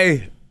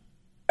 I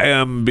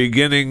am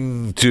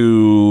beginning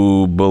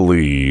to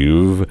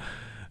believe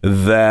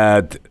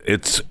that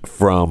it's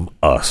from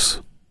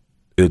us.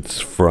 It's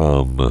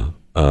from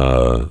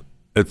the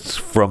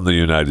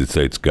United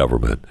States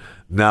government.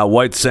 Now,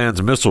 White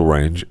Sands Missile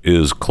Range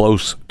is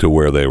close to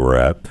where they were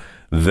at.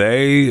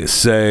 They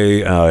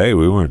say, hey,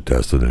 we weren't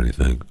testing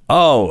anything.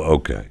 Oh,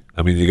 okay.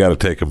 I mean, you got to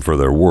take them for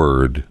their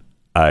word,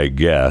 I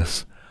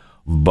guess.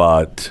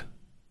 But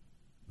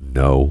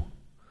no,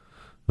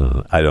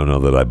 I don't know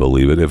that I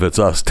believe it. If it's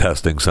us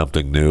testing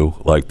something new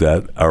like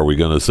that, are we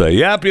going to say,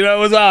 yep, it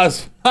was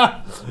us.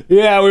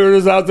 Yeah, we were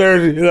just out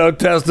there,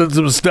 testing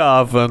some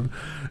stuff, and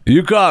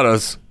you caught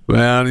us.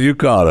 Man, you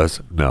caught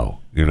us. No,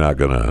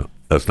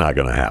 that's not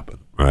going to happen,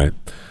 right?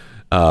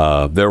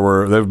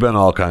 There've been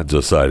all kinds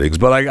of sightings,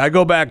 but I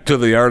go back to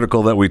the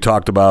article that we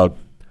talked about,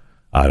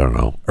 I don't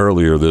know,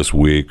 earlier this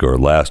week or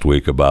last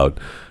week about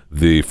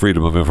the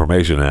Freedom of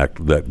Information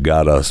Act that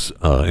got us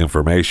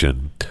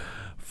information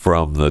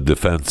from the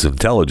Defense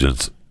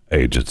Intelligence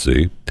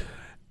Agency,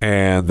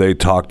 and they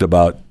talked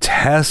about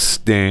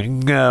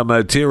testing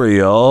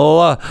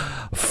material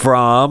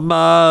from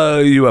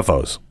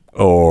UFOs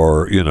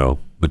or,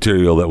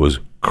 material that was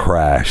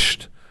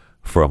crashed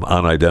from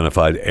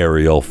unidentified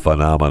aerial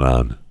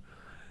phenomenon.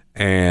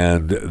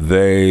 And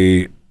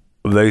they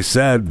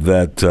said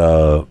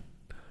that,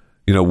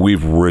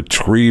 we've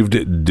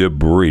retrieved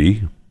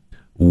debris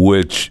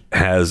which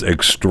has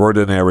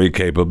extraordinary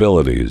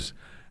capabilities,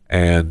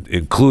 and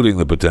including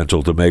the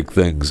potential to make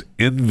things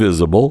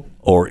invisible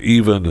or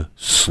even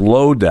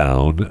slow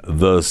down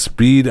the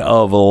speed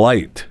of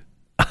light.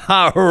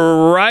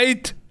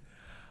 Right?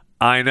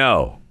 I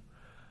know.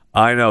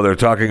 They're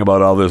talking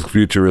about all this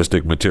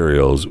futuristic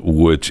materials,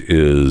 which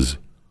is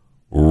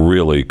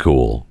really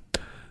cool.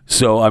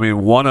 So, I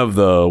mean, one of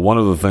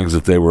the things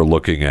that they were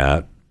looking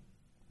at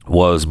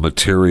was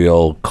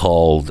material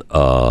called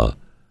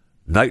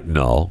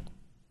nitinol.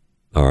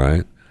 All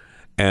right.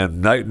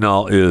 And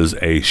nitinol is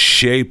a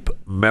shape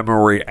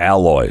memory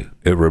alloy.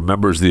 It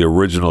remembers the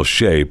original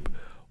shape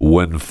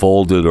when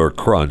folded or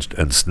crunched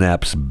and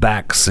snaps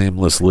back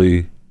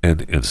seamlessly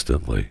and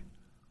instantly.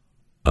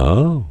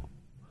 Oh.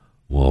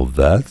 Well,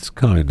 that's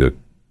kind of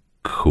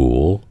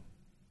cool,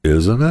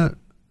 isn't it?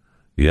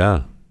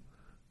 Yeah,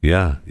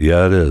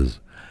 it is.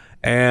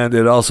 And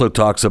it also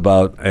talks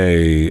about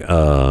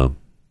a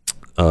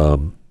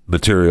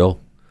material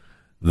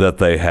that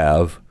they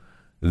have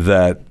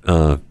that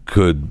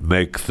could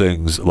make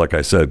things, like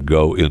I said,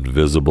 go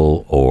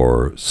invisible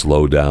or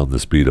slow down the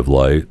speed of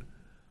light.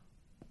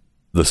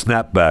 The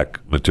snapback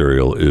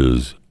material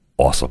is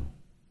awesome,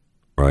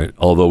 right?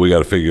 Although we got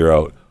to figure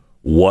out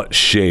what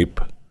shape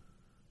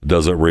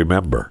does it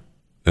remember.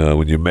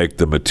 When you make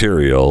the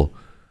material,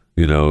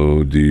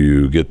 do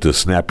you get to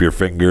snap your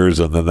fingers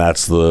and then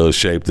that's the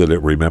shape that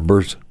it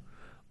remembers?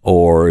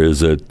 Or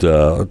is it,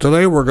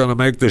 today we're going to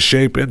make the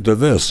shape into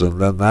this and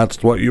then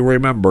that's what you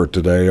remember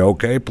today,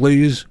 okay,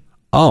 please?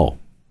 Oh,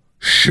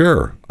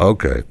 sure,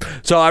 okay.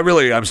 So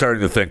I'm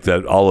starting to think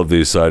that all of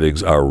these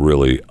sightings are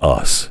really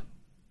us,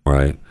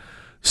 right?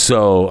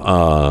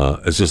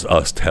 So it's just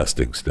us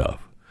testing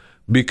stuff.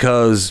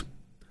 Because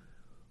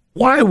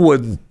why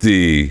wouldn't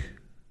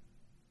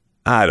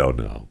I don't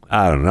know.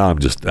 I'm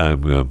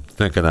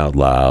thinking out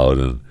loud,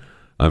 and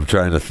I'm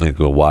trying to think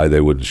of why they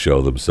wouldn't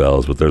show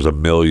themselves, but there's a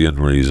million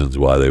reasons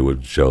why they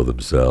wouldn't show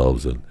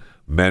themselves, and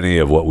many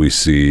of what we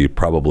see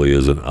probably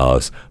isn't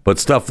us, but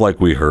stuff like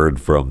we heard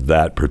from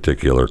that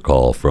particular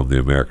call from the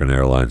American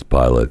Airlines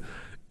pilot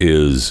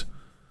is,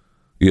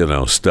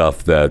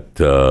 stuff that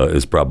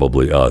is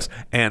probably us.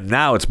 And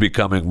now it's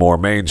becoming more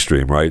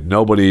mainstream, right?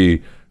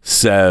 Nobody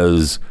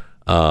says,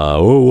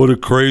 oh, what a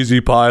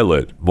crazy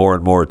pilot. More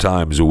and more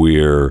times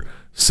we're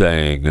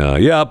saying,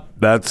 yep,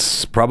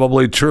 that's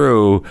probably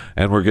true.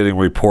 And we're getting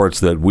reports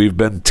that we've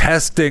been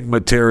testing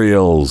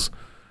materials.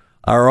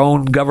 Our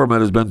own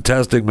government has been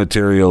testing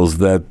materials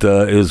that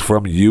is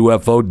from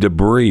UFO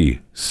debris.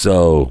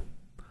 So,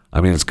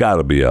 it's got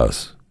to be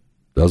us,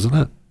 doesn't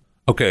it?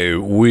 Okay,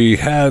 we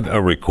had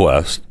a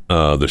request.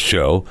 The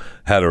show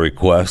had a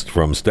request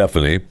from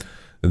Stephanie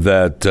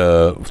that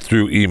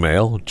through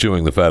email,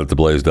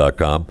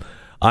 chewingthefatattheblaze.com,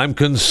 I'm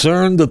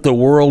concerned that the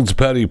world's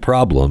petty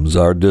problems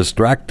are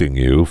distracting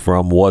you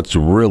from what's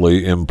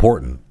really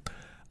important.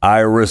 I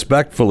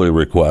respectfully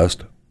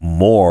request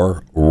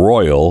more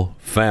royal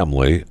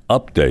family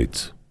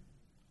updates.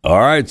 All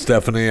right,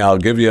 Stephanie, I'll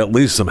give you at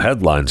least some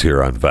headlines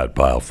here on Fat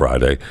Pile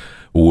Friday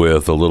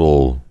with a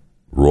little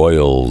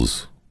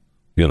Royals,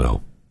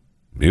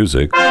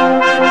 music. All right,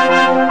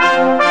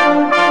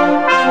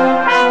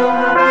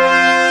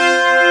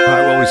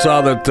 well, we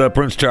saw that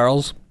Prince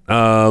Charles,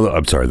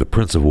 the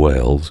Prince of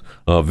Wales,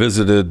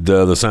 visited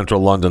the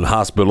Central London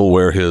Hospital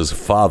where his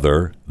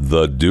father,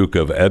 the Duke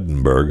of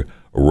Edinburgh,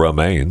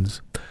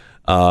 remains.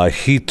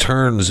 He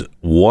turns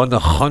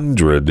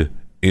 100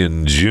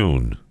 in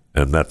June,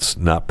 and that's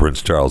not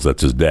Prince Charles,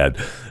 that's his dad.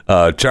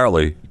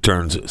 Charlie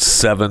turns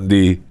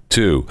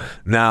 72.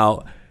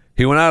 Now,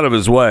 he went out of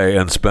his way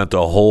and spent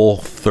a whole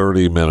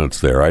 30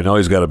 minutes there. I know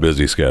he's got a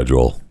busy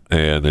schedule,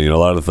 and a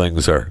lot of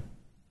things are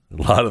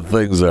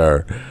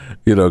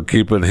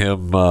keeping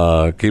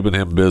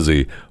him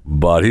busy,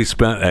 but he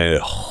spent a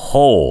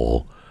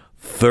whole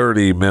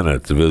 30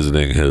 minutes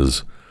visiting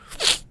his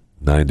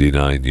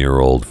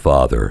 99-year-old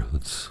father.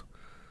 It's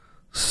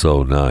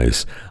so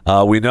nice.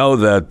 We know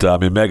that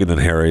Meghan and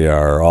Harry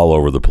are all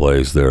over the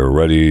place. They're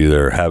ready.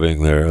 They're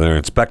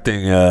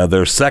expecting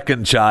their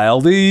second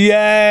child.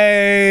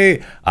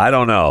 Yay! I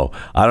don't know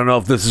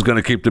if this is going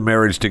to keep the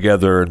marriage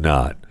together or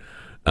not.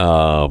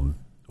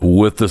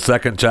 With the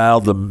second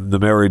child, the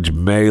marriage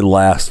may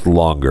last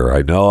longer.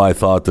 I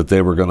thought that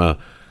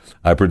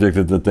I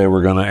predicted that they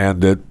were gonna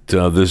end it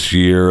this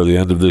year, the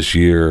end of this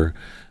year,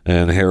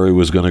 and Harry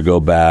was gonna go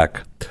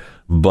back,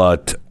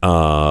 but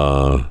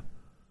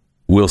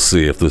we'll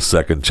see if the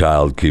second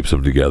child keeps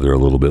them together a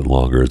little bit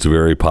longer. It's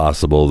very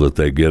possible that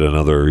they get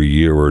another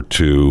year or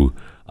two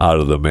out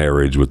of the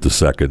marriage with the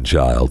second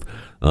child.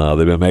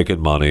 They've been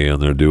making money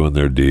and they're doing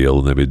their deal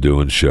and they've been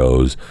doing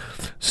shows.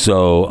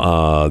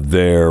 So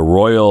their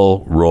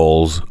royal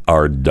roles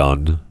are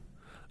done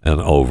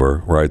and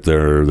over, right?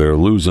 They're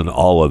losing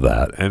all of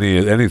that.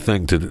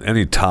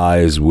 Any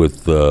ties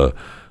with the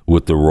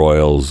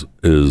royals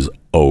is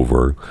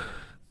over.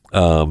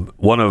 I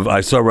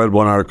read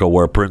one article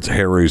where Prince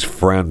Harry's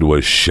friend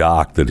was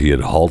shocked that he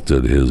had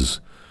halted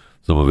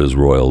some of his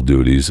royal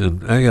duties,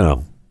 and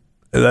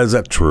is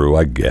that true?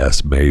 I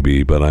guess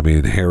maybe, but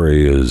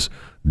Harry is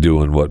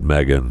doing what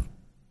Meghan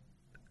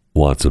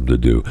wants him to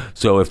do.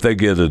 So if they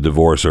get a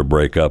divorce or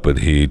break up and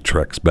he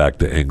treks back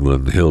to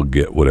England, he'll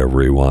get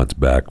whatever he wants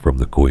back from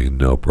the Queen,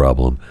 no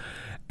problem.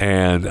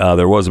 And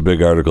there was a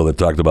big article that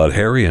talked about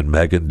Harry and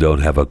Meghan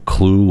don't have a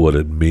clue what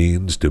it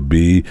means to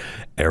be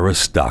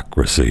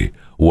aristocracy.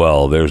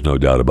 Well, there's no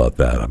doubt about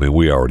that.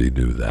 We already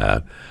knew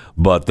that.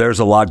 But there's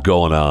a lot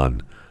going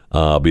on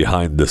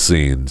behind the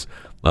scenes.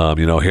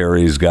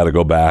 Harry's got to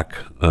go back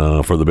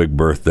for the big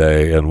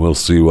birthday, and we'll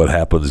see what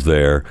happens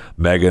there.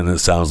 Meghan, it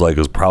sounds like,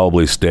 will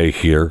probably stay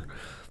here.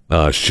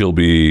 She'll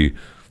be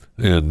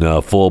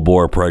in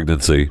full-bore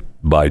pregnancy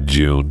by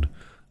June.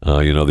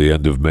 The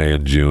end of May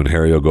and June.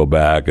 Harry will go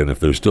back, and if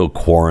there's still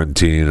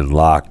quarantine and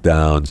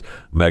lockdowns,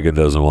 Meghan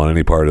doesn't want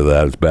any part of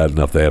that. It's bad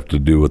enough they have to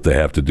do what they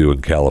have to do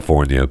in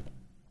California.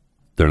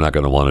 They're not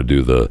going to want to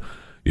do the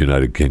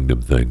United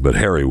Kingdom thing, but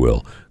Harry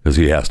will, because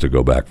he has to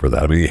go back for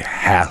that. He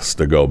has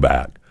to go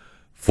back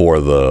for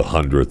the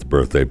 100th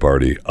birthday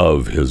party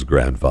of his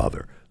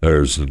grandfather.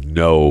 There's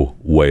no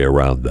way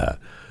around that.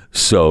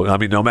 So,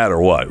 no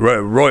matter what,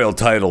 royal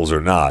titles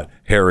or not,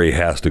 Harry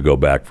has to go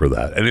back for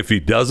that. And if he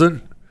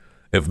doesn't,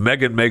 if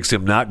Meghan makes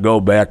him not go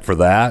back for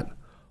that,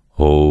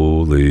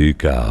 holy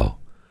cow,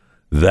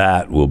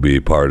 that will be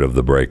part of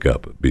the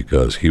breakup,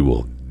 because he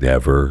will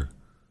never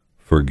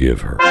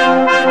forgive her.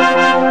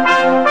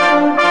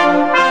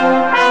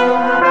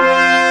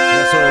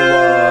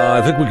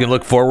 I think we can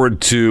look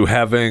forward to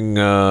having,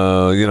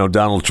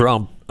 Donald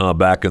Trump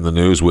back in the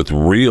news with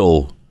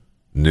real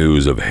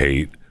news of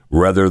hate,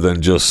 rather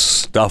than just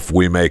stuff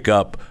we make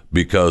up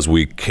because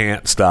we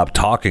can't stop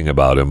talking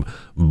about him,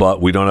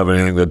 but we don't have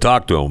anything to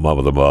talk to him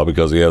about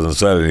because he hasn't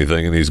said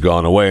anything and he's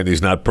gone away and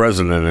he's not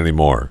president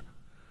anymore.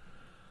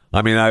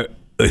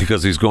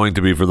 Because he's going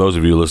to be, for those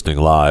of you listening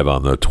live,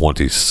 on the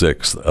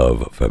 26th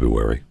of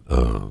February,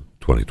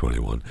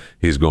 2021.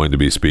 He's going to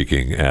be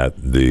speaking at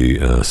the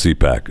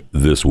CPAC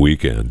this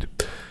weekend.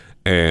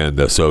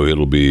 And so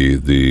it'll be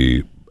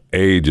the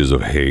ages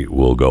of hate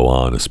will go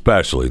on,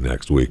 especially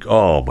next week.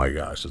 Oh, my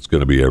gosh, it's going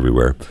to be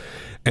everywhere.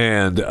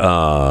 And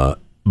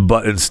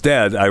but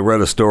instead, I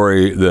read a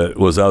story that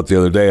was out the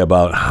other day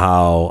about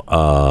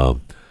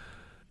how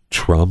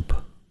Trump,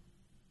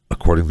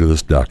 according to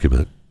this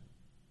document,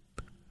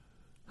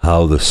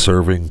 how the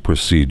serving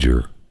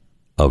procedure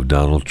of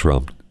Donald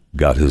Trump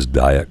got his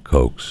Diet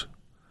Cokes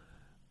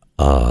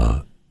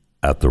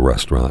at the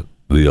restaurant,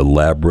 the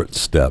elaborate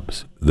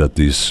steps that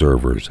these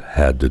servers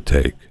had to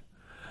take.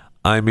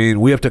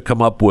 We have to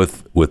come up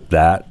with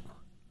that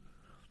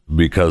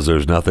because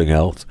there's nothing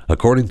else.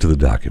 According to the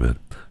document,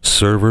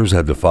 servers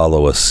had to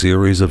follow a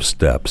series of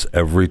steps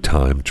every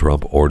time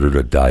Trump ordered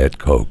a Diet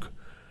Coke.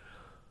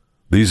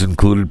 These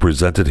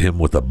presented him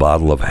with a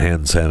bottle of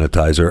hand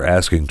sanitizer,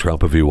 asking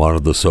Trump if he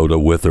wanted the soda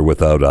with or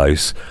without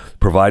ice,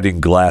 providing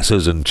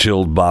glasses and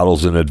chilled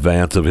bottles in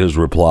advance of his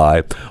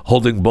reply,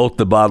 holding both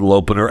the bottle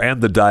opener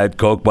and the Diet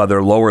Coke by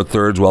their lower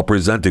thirds while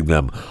presenting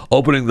them,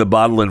 opening the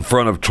bottle in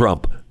front of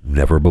Trump,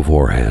 never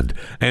beforehand,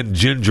 and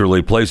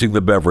gingerly placing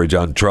the beverage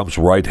on Trump's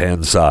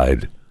right-hand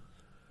side.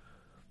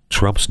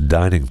 Trump's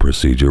dining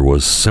procedure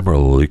was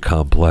similarly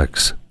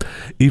complex.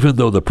 Even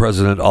though the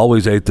president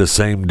always ate the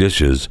same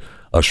dishes,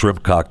 a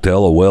shrimp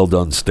cocktail, a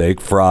well-done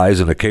steak, fries,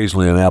 and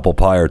occasionally an apple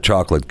pie or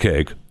chocolate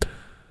cake,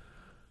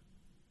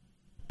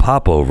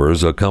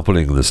 popovers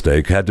accompanying the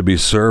steak had to be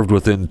served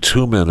within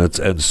 2 minutes,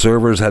 and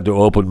servers had to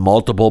open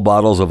multiple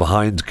bottles of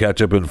Heinz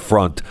ketchup in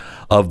front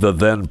of the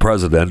then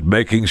president,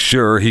 making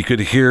sure he could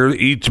hear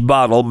each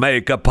bottle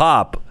make a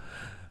pop.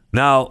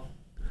 Now,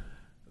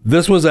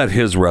 this was at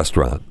his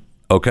restaurant,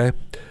 okay?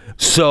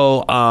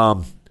 So,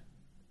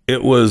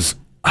 it was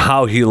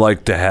how he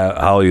liked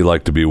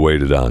to be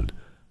waited on.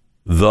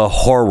 The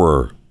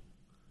horror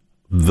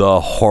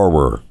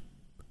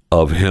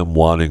of him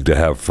wanting to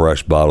have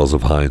fresh bottles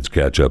of Heinz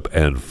ketchup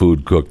and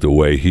food cooked the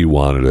way he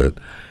wanted it,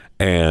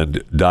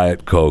 and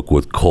Diet Coke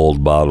with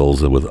cold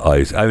bottles and with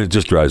ice. I mean, it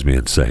just drives me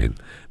insane.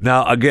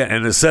 Now, again,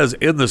 and it says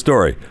in the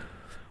story,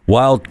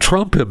 while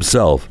Trump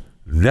himself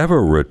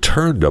never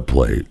returned a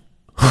plate,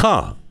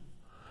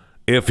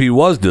 if he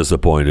was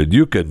disappointed,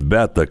 you can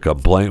bet the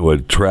complaint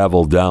would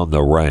travel down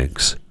the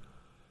ranks.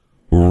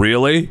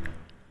 Really?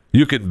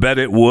 You can bet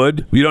it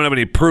would. We don't have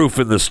any proof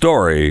in the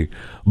story,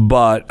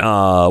 but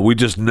we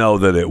just know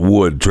that it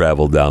would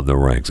travel down the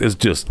ranks. It's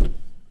just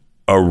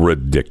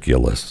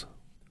ridiculous.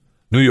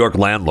 New York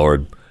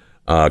landlord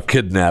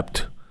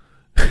kidnapped,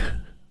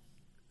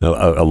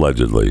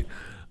 allegedly,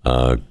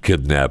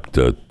 kidnapped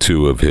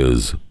 2 of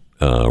his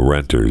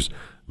renters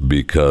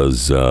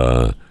because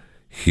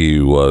he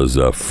was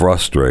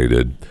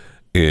frustrated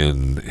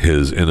in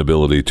his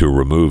inability to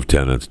remove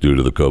tenants due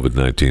to the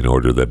COVID-19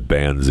 order that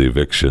bans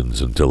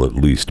evictions until at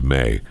least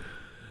May.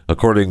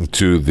 According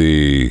to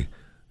the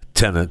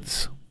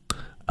tenants,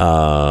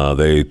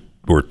 they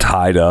were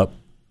tied up,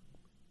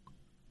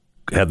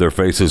 had their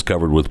faces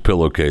covered with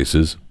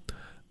pillowcases,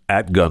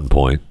 at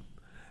gunpoint,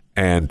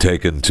 and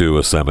taken to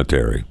a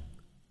cemetery.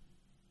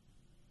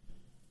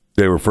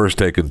 They were first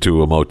taken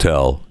to a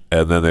motel,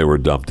 and then they were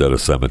dumped at a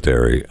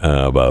cemetery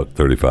about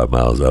 35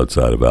 miles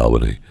outside of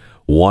Albany.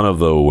 One of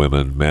the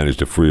women managed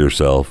to free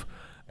herself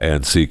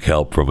and seek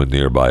help from a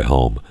nearby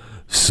home.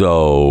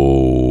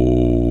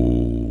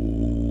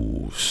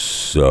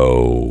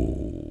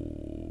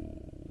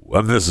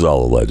 And this is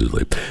all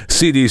allegedly.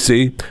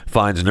 CDC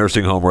finds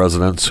nursing home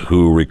residents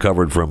who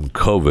recovered from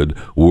COVID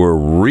were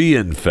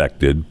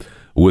reinfected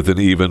with an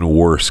even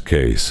worse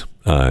case.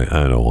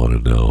 I don't want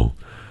to know.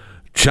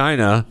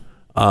 China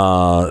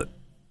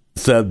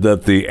said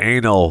that the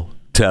anal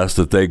test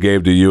that they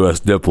gave to U.S.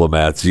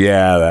 diplomats,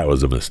 that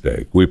was a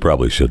mistake. We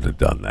probably shouldn't have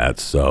done that.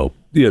 So,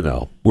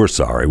 we're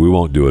sorry. We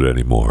won't do it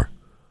anymore.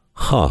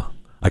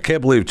 I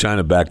can't believe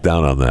China backed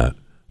down on that,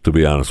 to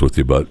be honest with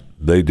you, but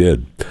they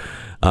did.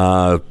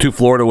 2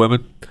 Florida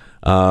women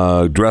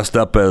dressed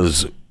up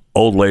as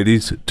old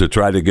ladies to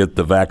try to get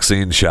the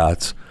vaccine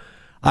shots.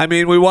 I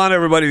mean, we want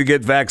everybody to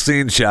get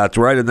vaccine shots,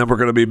 right? And then we're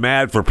going to be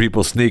mad for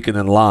people sneaking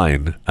in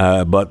line.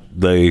 But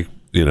they,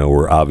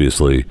 were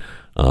obviously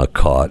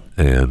caught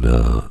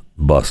and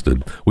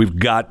busted. We've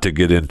got to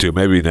get into,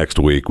 maybe next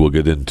week, we'll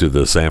get into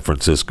the San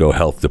Francisco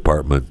Health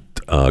Department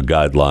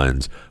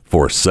guidelines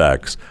for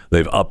sex.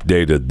 They've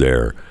updated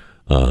their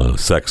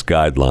sex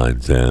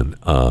guidelines, and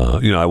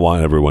I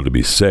want everyone to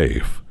be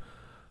safe.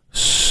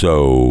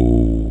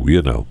 So,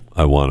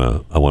 I want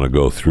to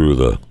go through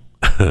the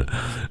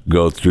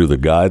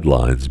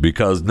guidelines,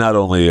 because not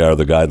only are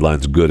the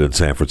guidelines good in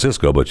San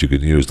Francisco, but you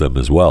can use them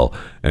as well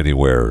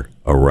anywhere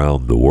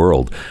around the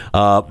world.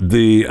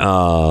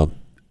 The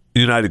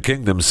United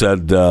Kingdom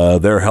said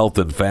their health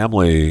and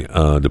family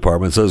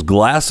department says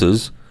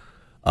glasses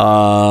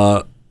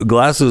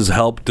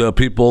helped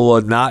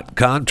people not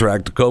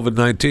contract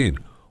COVID-19.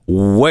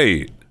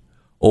 Wait,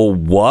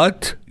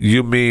 what?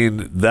 You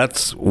mean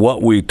that's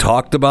what we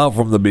talked about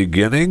from the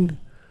beginning?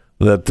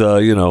 That,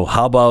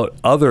 how about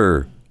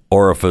other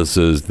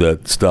orifices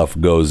that stuff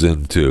goes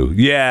into?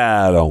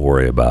 Yeah, don't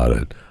worry about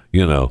it.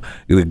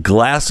 The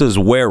glasses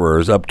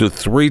wearers up to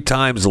 3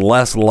 times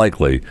less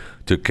likely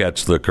to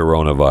catch the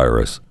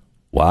coronavirus.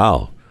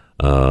 Wow.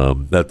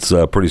 That's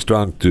pretty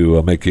strong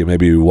to make you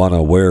maybe want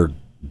to wear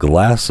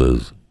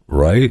glasses,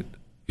 right?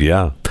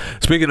 Yeah.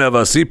 Speaking of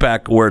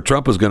CPAC, where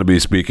Trump is going to be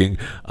speaking,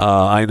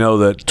 I know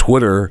that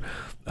Twitter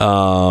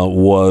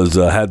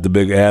had the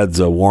big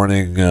ads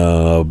warning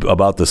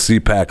about the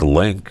CPAC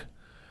link,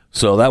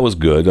 so that was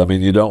good. I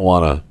mean, you don't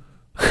want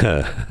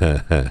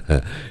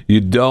to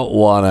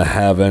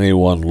have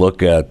anyone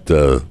look at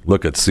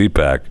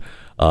CPAC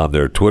on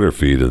their Twitter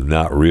feed and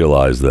not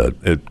realize that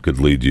it could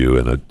lead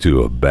you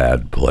to a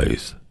bad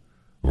place,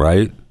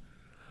 right?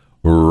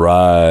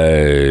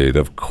 Right,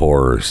 of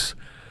course.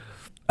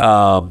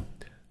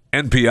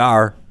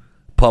 NPR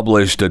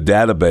published a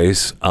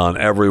database on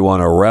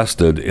everyone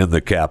arrested in the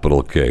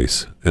Capitol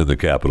case, in the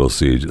Capitol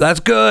siege. That's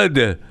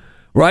good,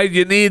 right?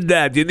 You need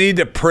that. You need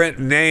to print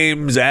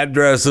names,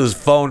 addresses,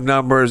 phone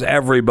numbers,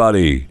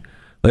 everybody.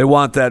 They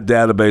want that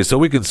database so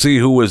we can see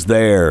who was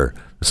there,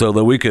 so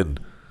that we can,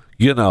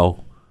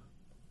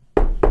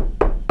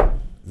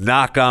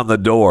 knock on the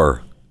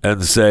door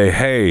and say,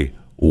 hey,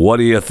 what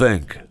do you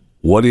think?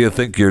 What do you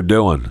think you're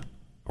doing?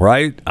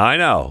 Right? I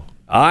know.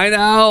 I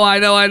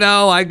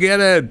get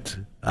it.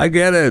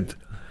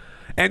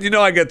 And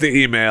I get the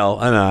email,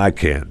 and I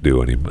can't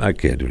do any more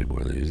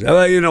of these.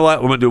 You know what?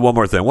 I'm going to do one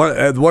more thing. One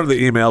of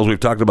the emails, we've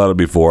talked about it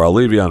before. I'll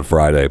leave you on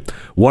Friday.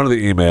 One of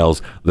the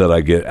emails that I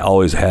get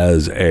always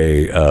has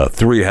a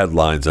 3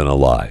 headlines and a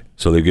lie.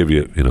 So they give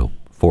you,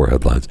 4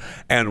 headlines,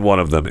 and one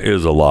of them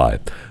is a lie.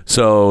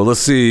 So let's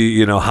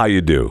see, how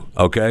you do.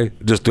 Okay,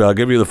 just I'll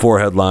give you the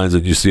 4 headlines,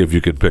 and you see if you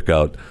can pick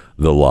out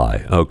the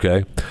lie.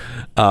 Okay.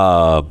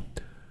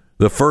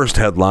 The first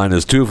headline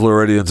is 2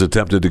 Floridians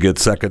attempted to get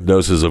second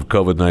doses of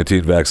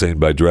COVID-19 vaccine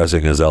by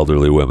dressing as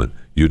elderly women.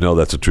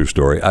 That's a true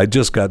story. I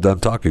just got done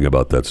talking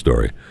about that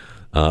story.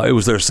 It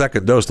was their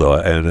second dose, though,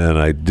 and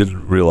I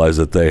didn't realize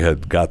that they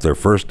had got their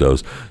first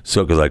dose.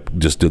 So, because I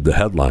just did the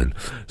headline,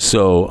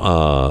 so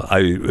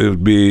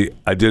I'm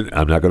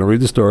not going to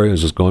read the story. I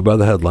was just going by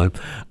the headline.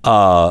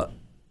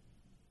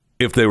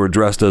 If they were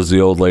dressed as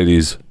the old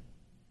ladies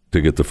to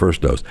get the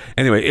first dose.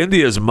 Anyway,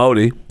 India's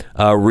Modi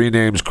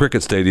renames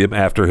cricket stadium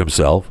after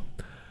himself.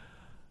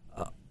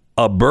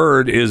 A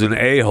bird is an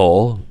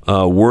a-hole.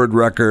 World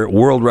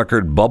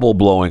record bubble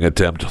blowing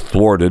attempt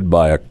thwarted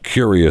by a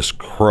curious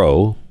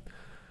crow.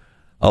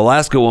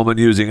 Alaska woman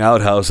using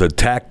outhouse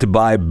attacked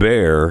by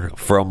bear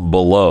from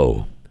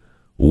below.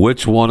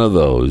 Which one of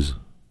those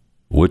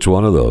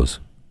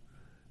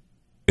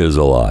is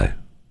a lie?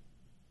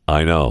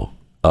 I know.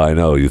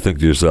 You think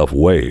to yourself,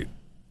 wait,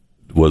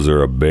 was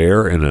there a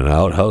bear in an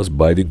outhouse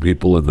biting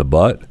people in the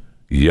butt?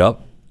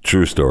 Yup,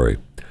 true story.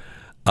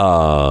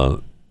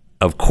 Of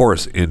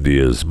course,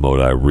 India's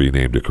Modi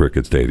renamed a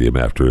cricket stadium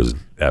after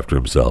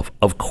himself.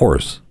 Of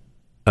course.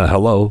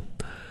 Hello.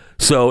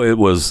 So it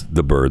was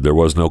the bird. There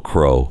was no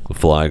crow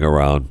flying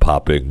around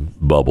popping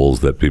bubbles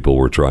that people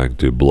were trying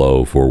to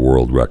blow for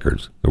world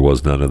records. There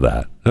was none of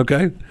that.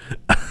 Okay?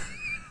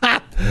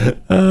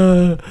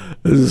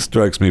 This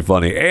strikes me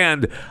funny.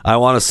 And I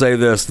want to say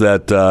this,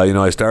 that,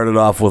 I started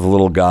off with a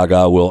little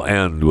gaga. We'll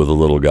end with a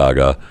little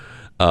gaga.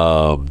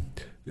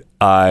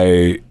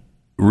 I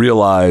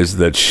realized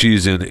that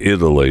she's in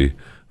Italy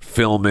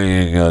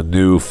filming a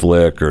new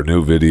flick or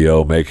new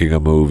video, making a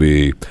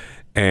movie.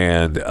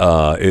 And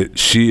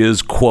she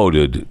is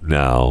quoted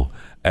now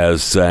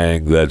as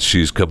saying that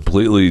she's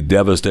completely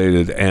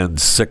devastated and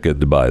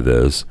sickened by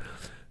this.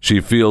 She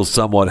feels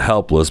somewhat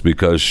helpless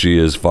because she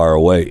is far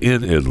away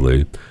in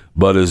Italy,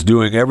 but is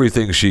doing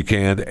everything she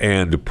can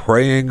and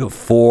praying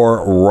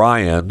for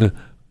Ryan,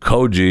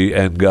 Koji,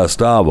 and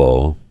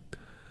Gustavo.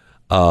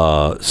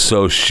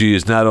 So she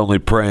is not only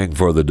praying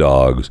for the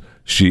dogs,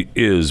 she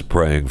is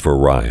praying for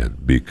Ryan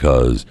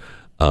because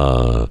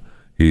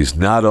he's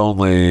not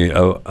only,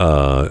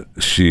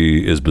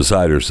 she is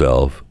beside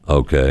herself,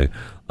 okay?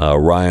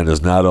 Ryan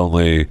is not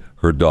only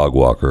her dog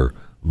walker,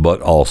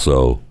 but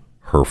also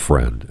her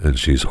friend, and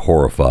she's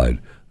horrified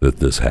that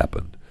this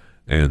happened.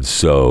 And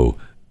so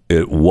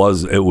it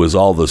was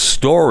all the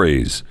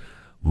stories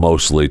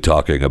mostly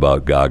talking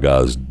about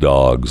Gaga's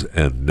dogs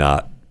and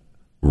not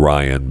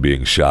Ryan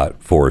being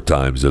shot 4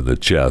 times in the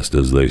chest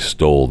as they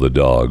stole the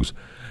dogs.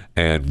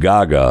 And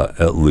Gaga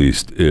at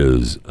least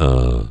is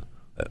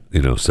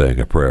saying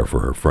a prayer for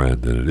her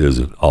friend, and it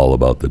isn't all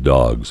about the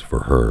dogs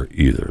for her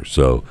either.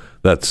 So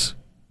that's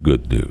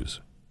good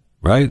news,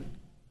 right?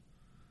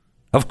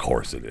 Of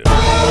course it is.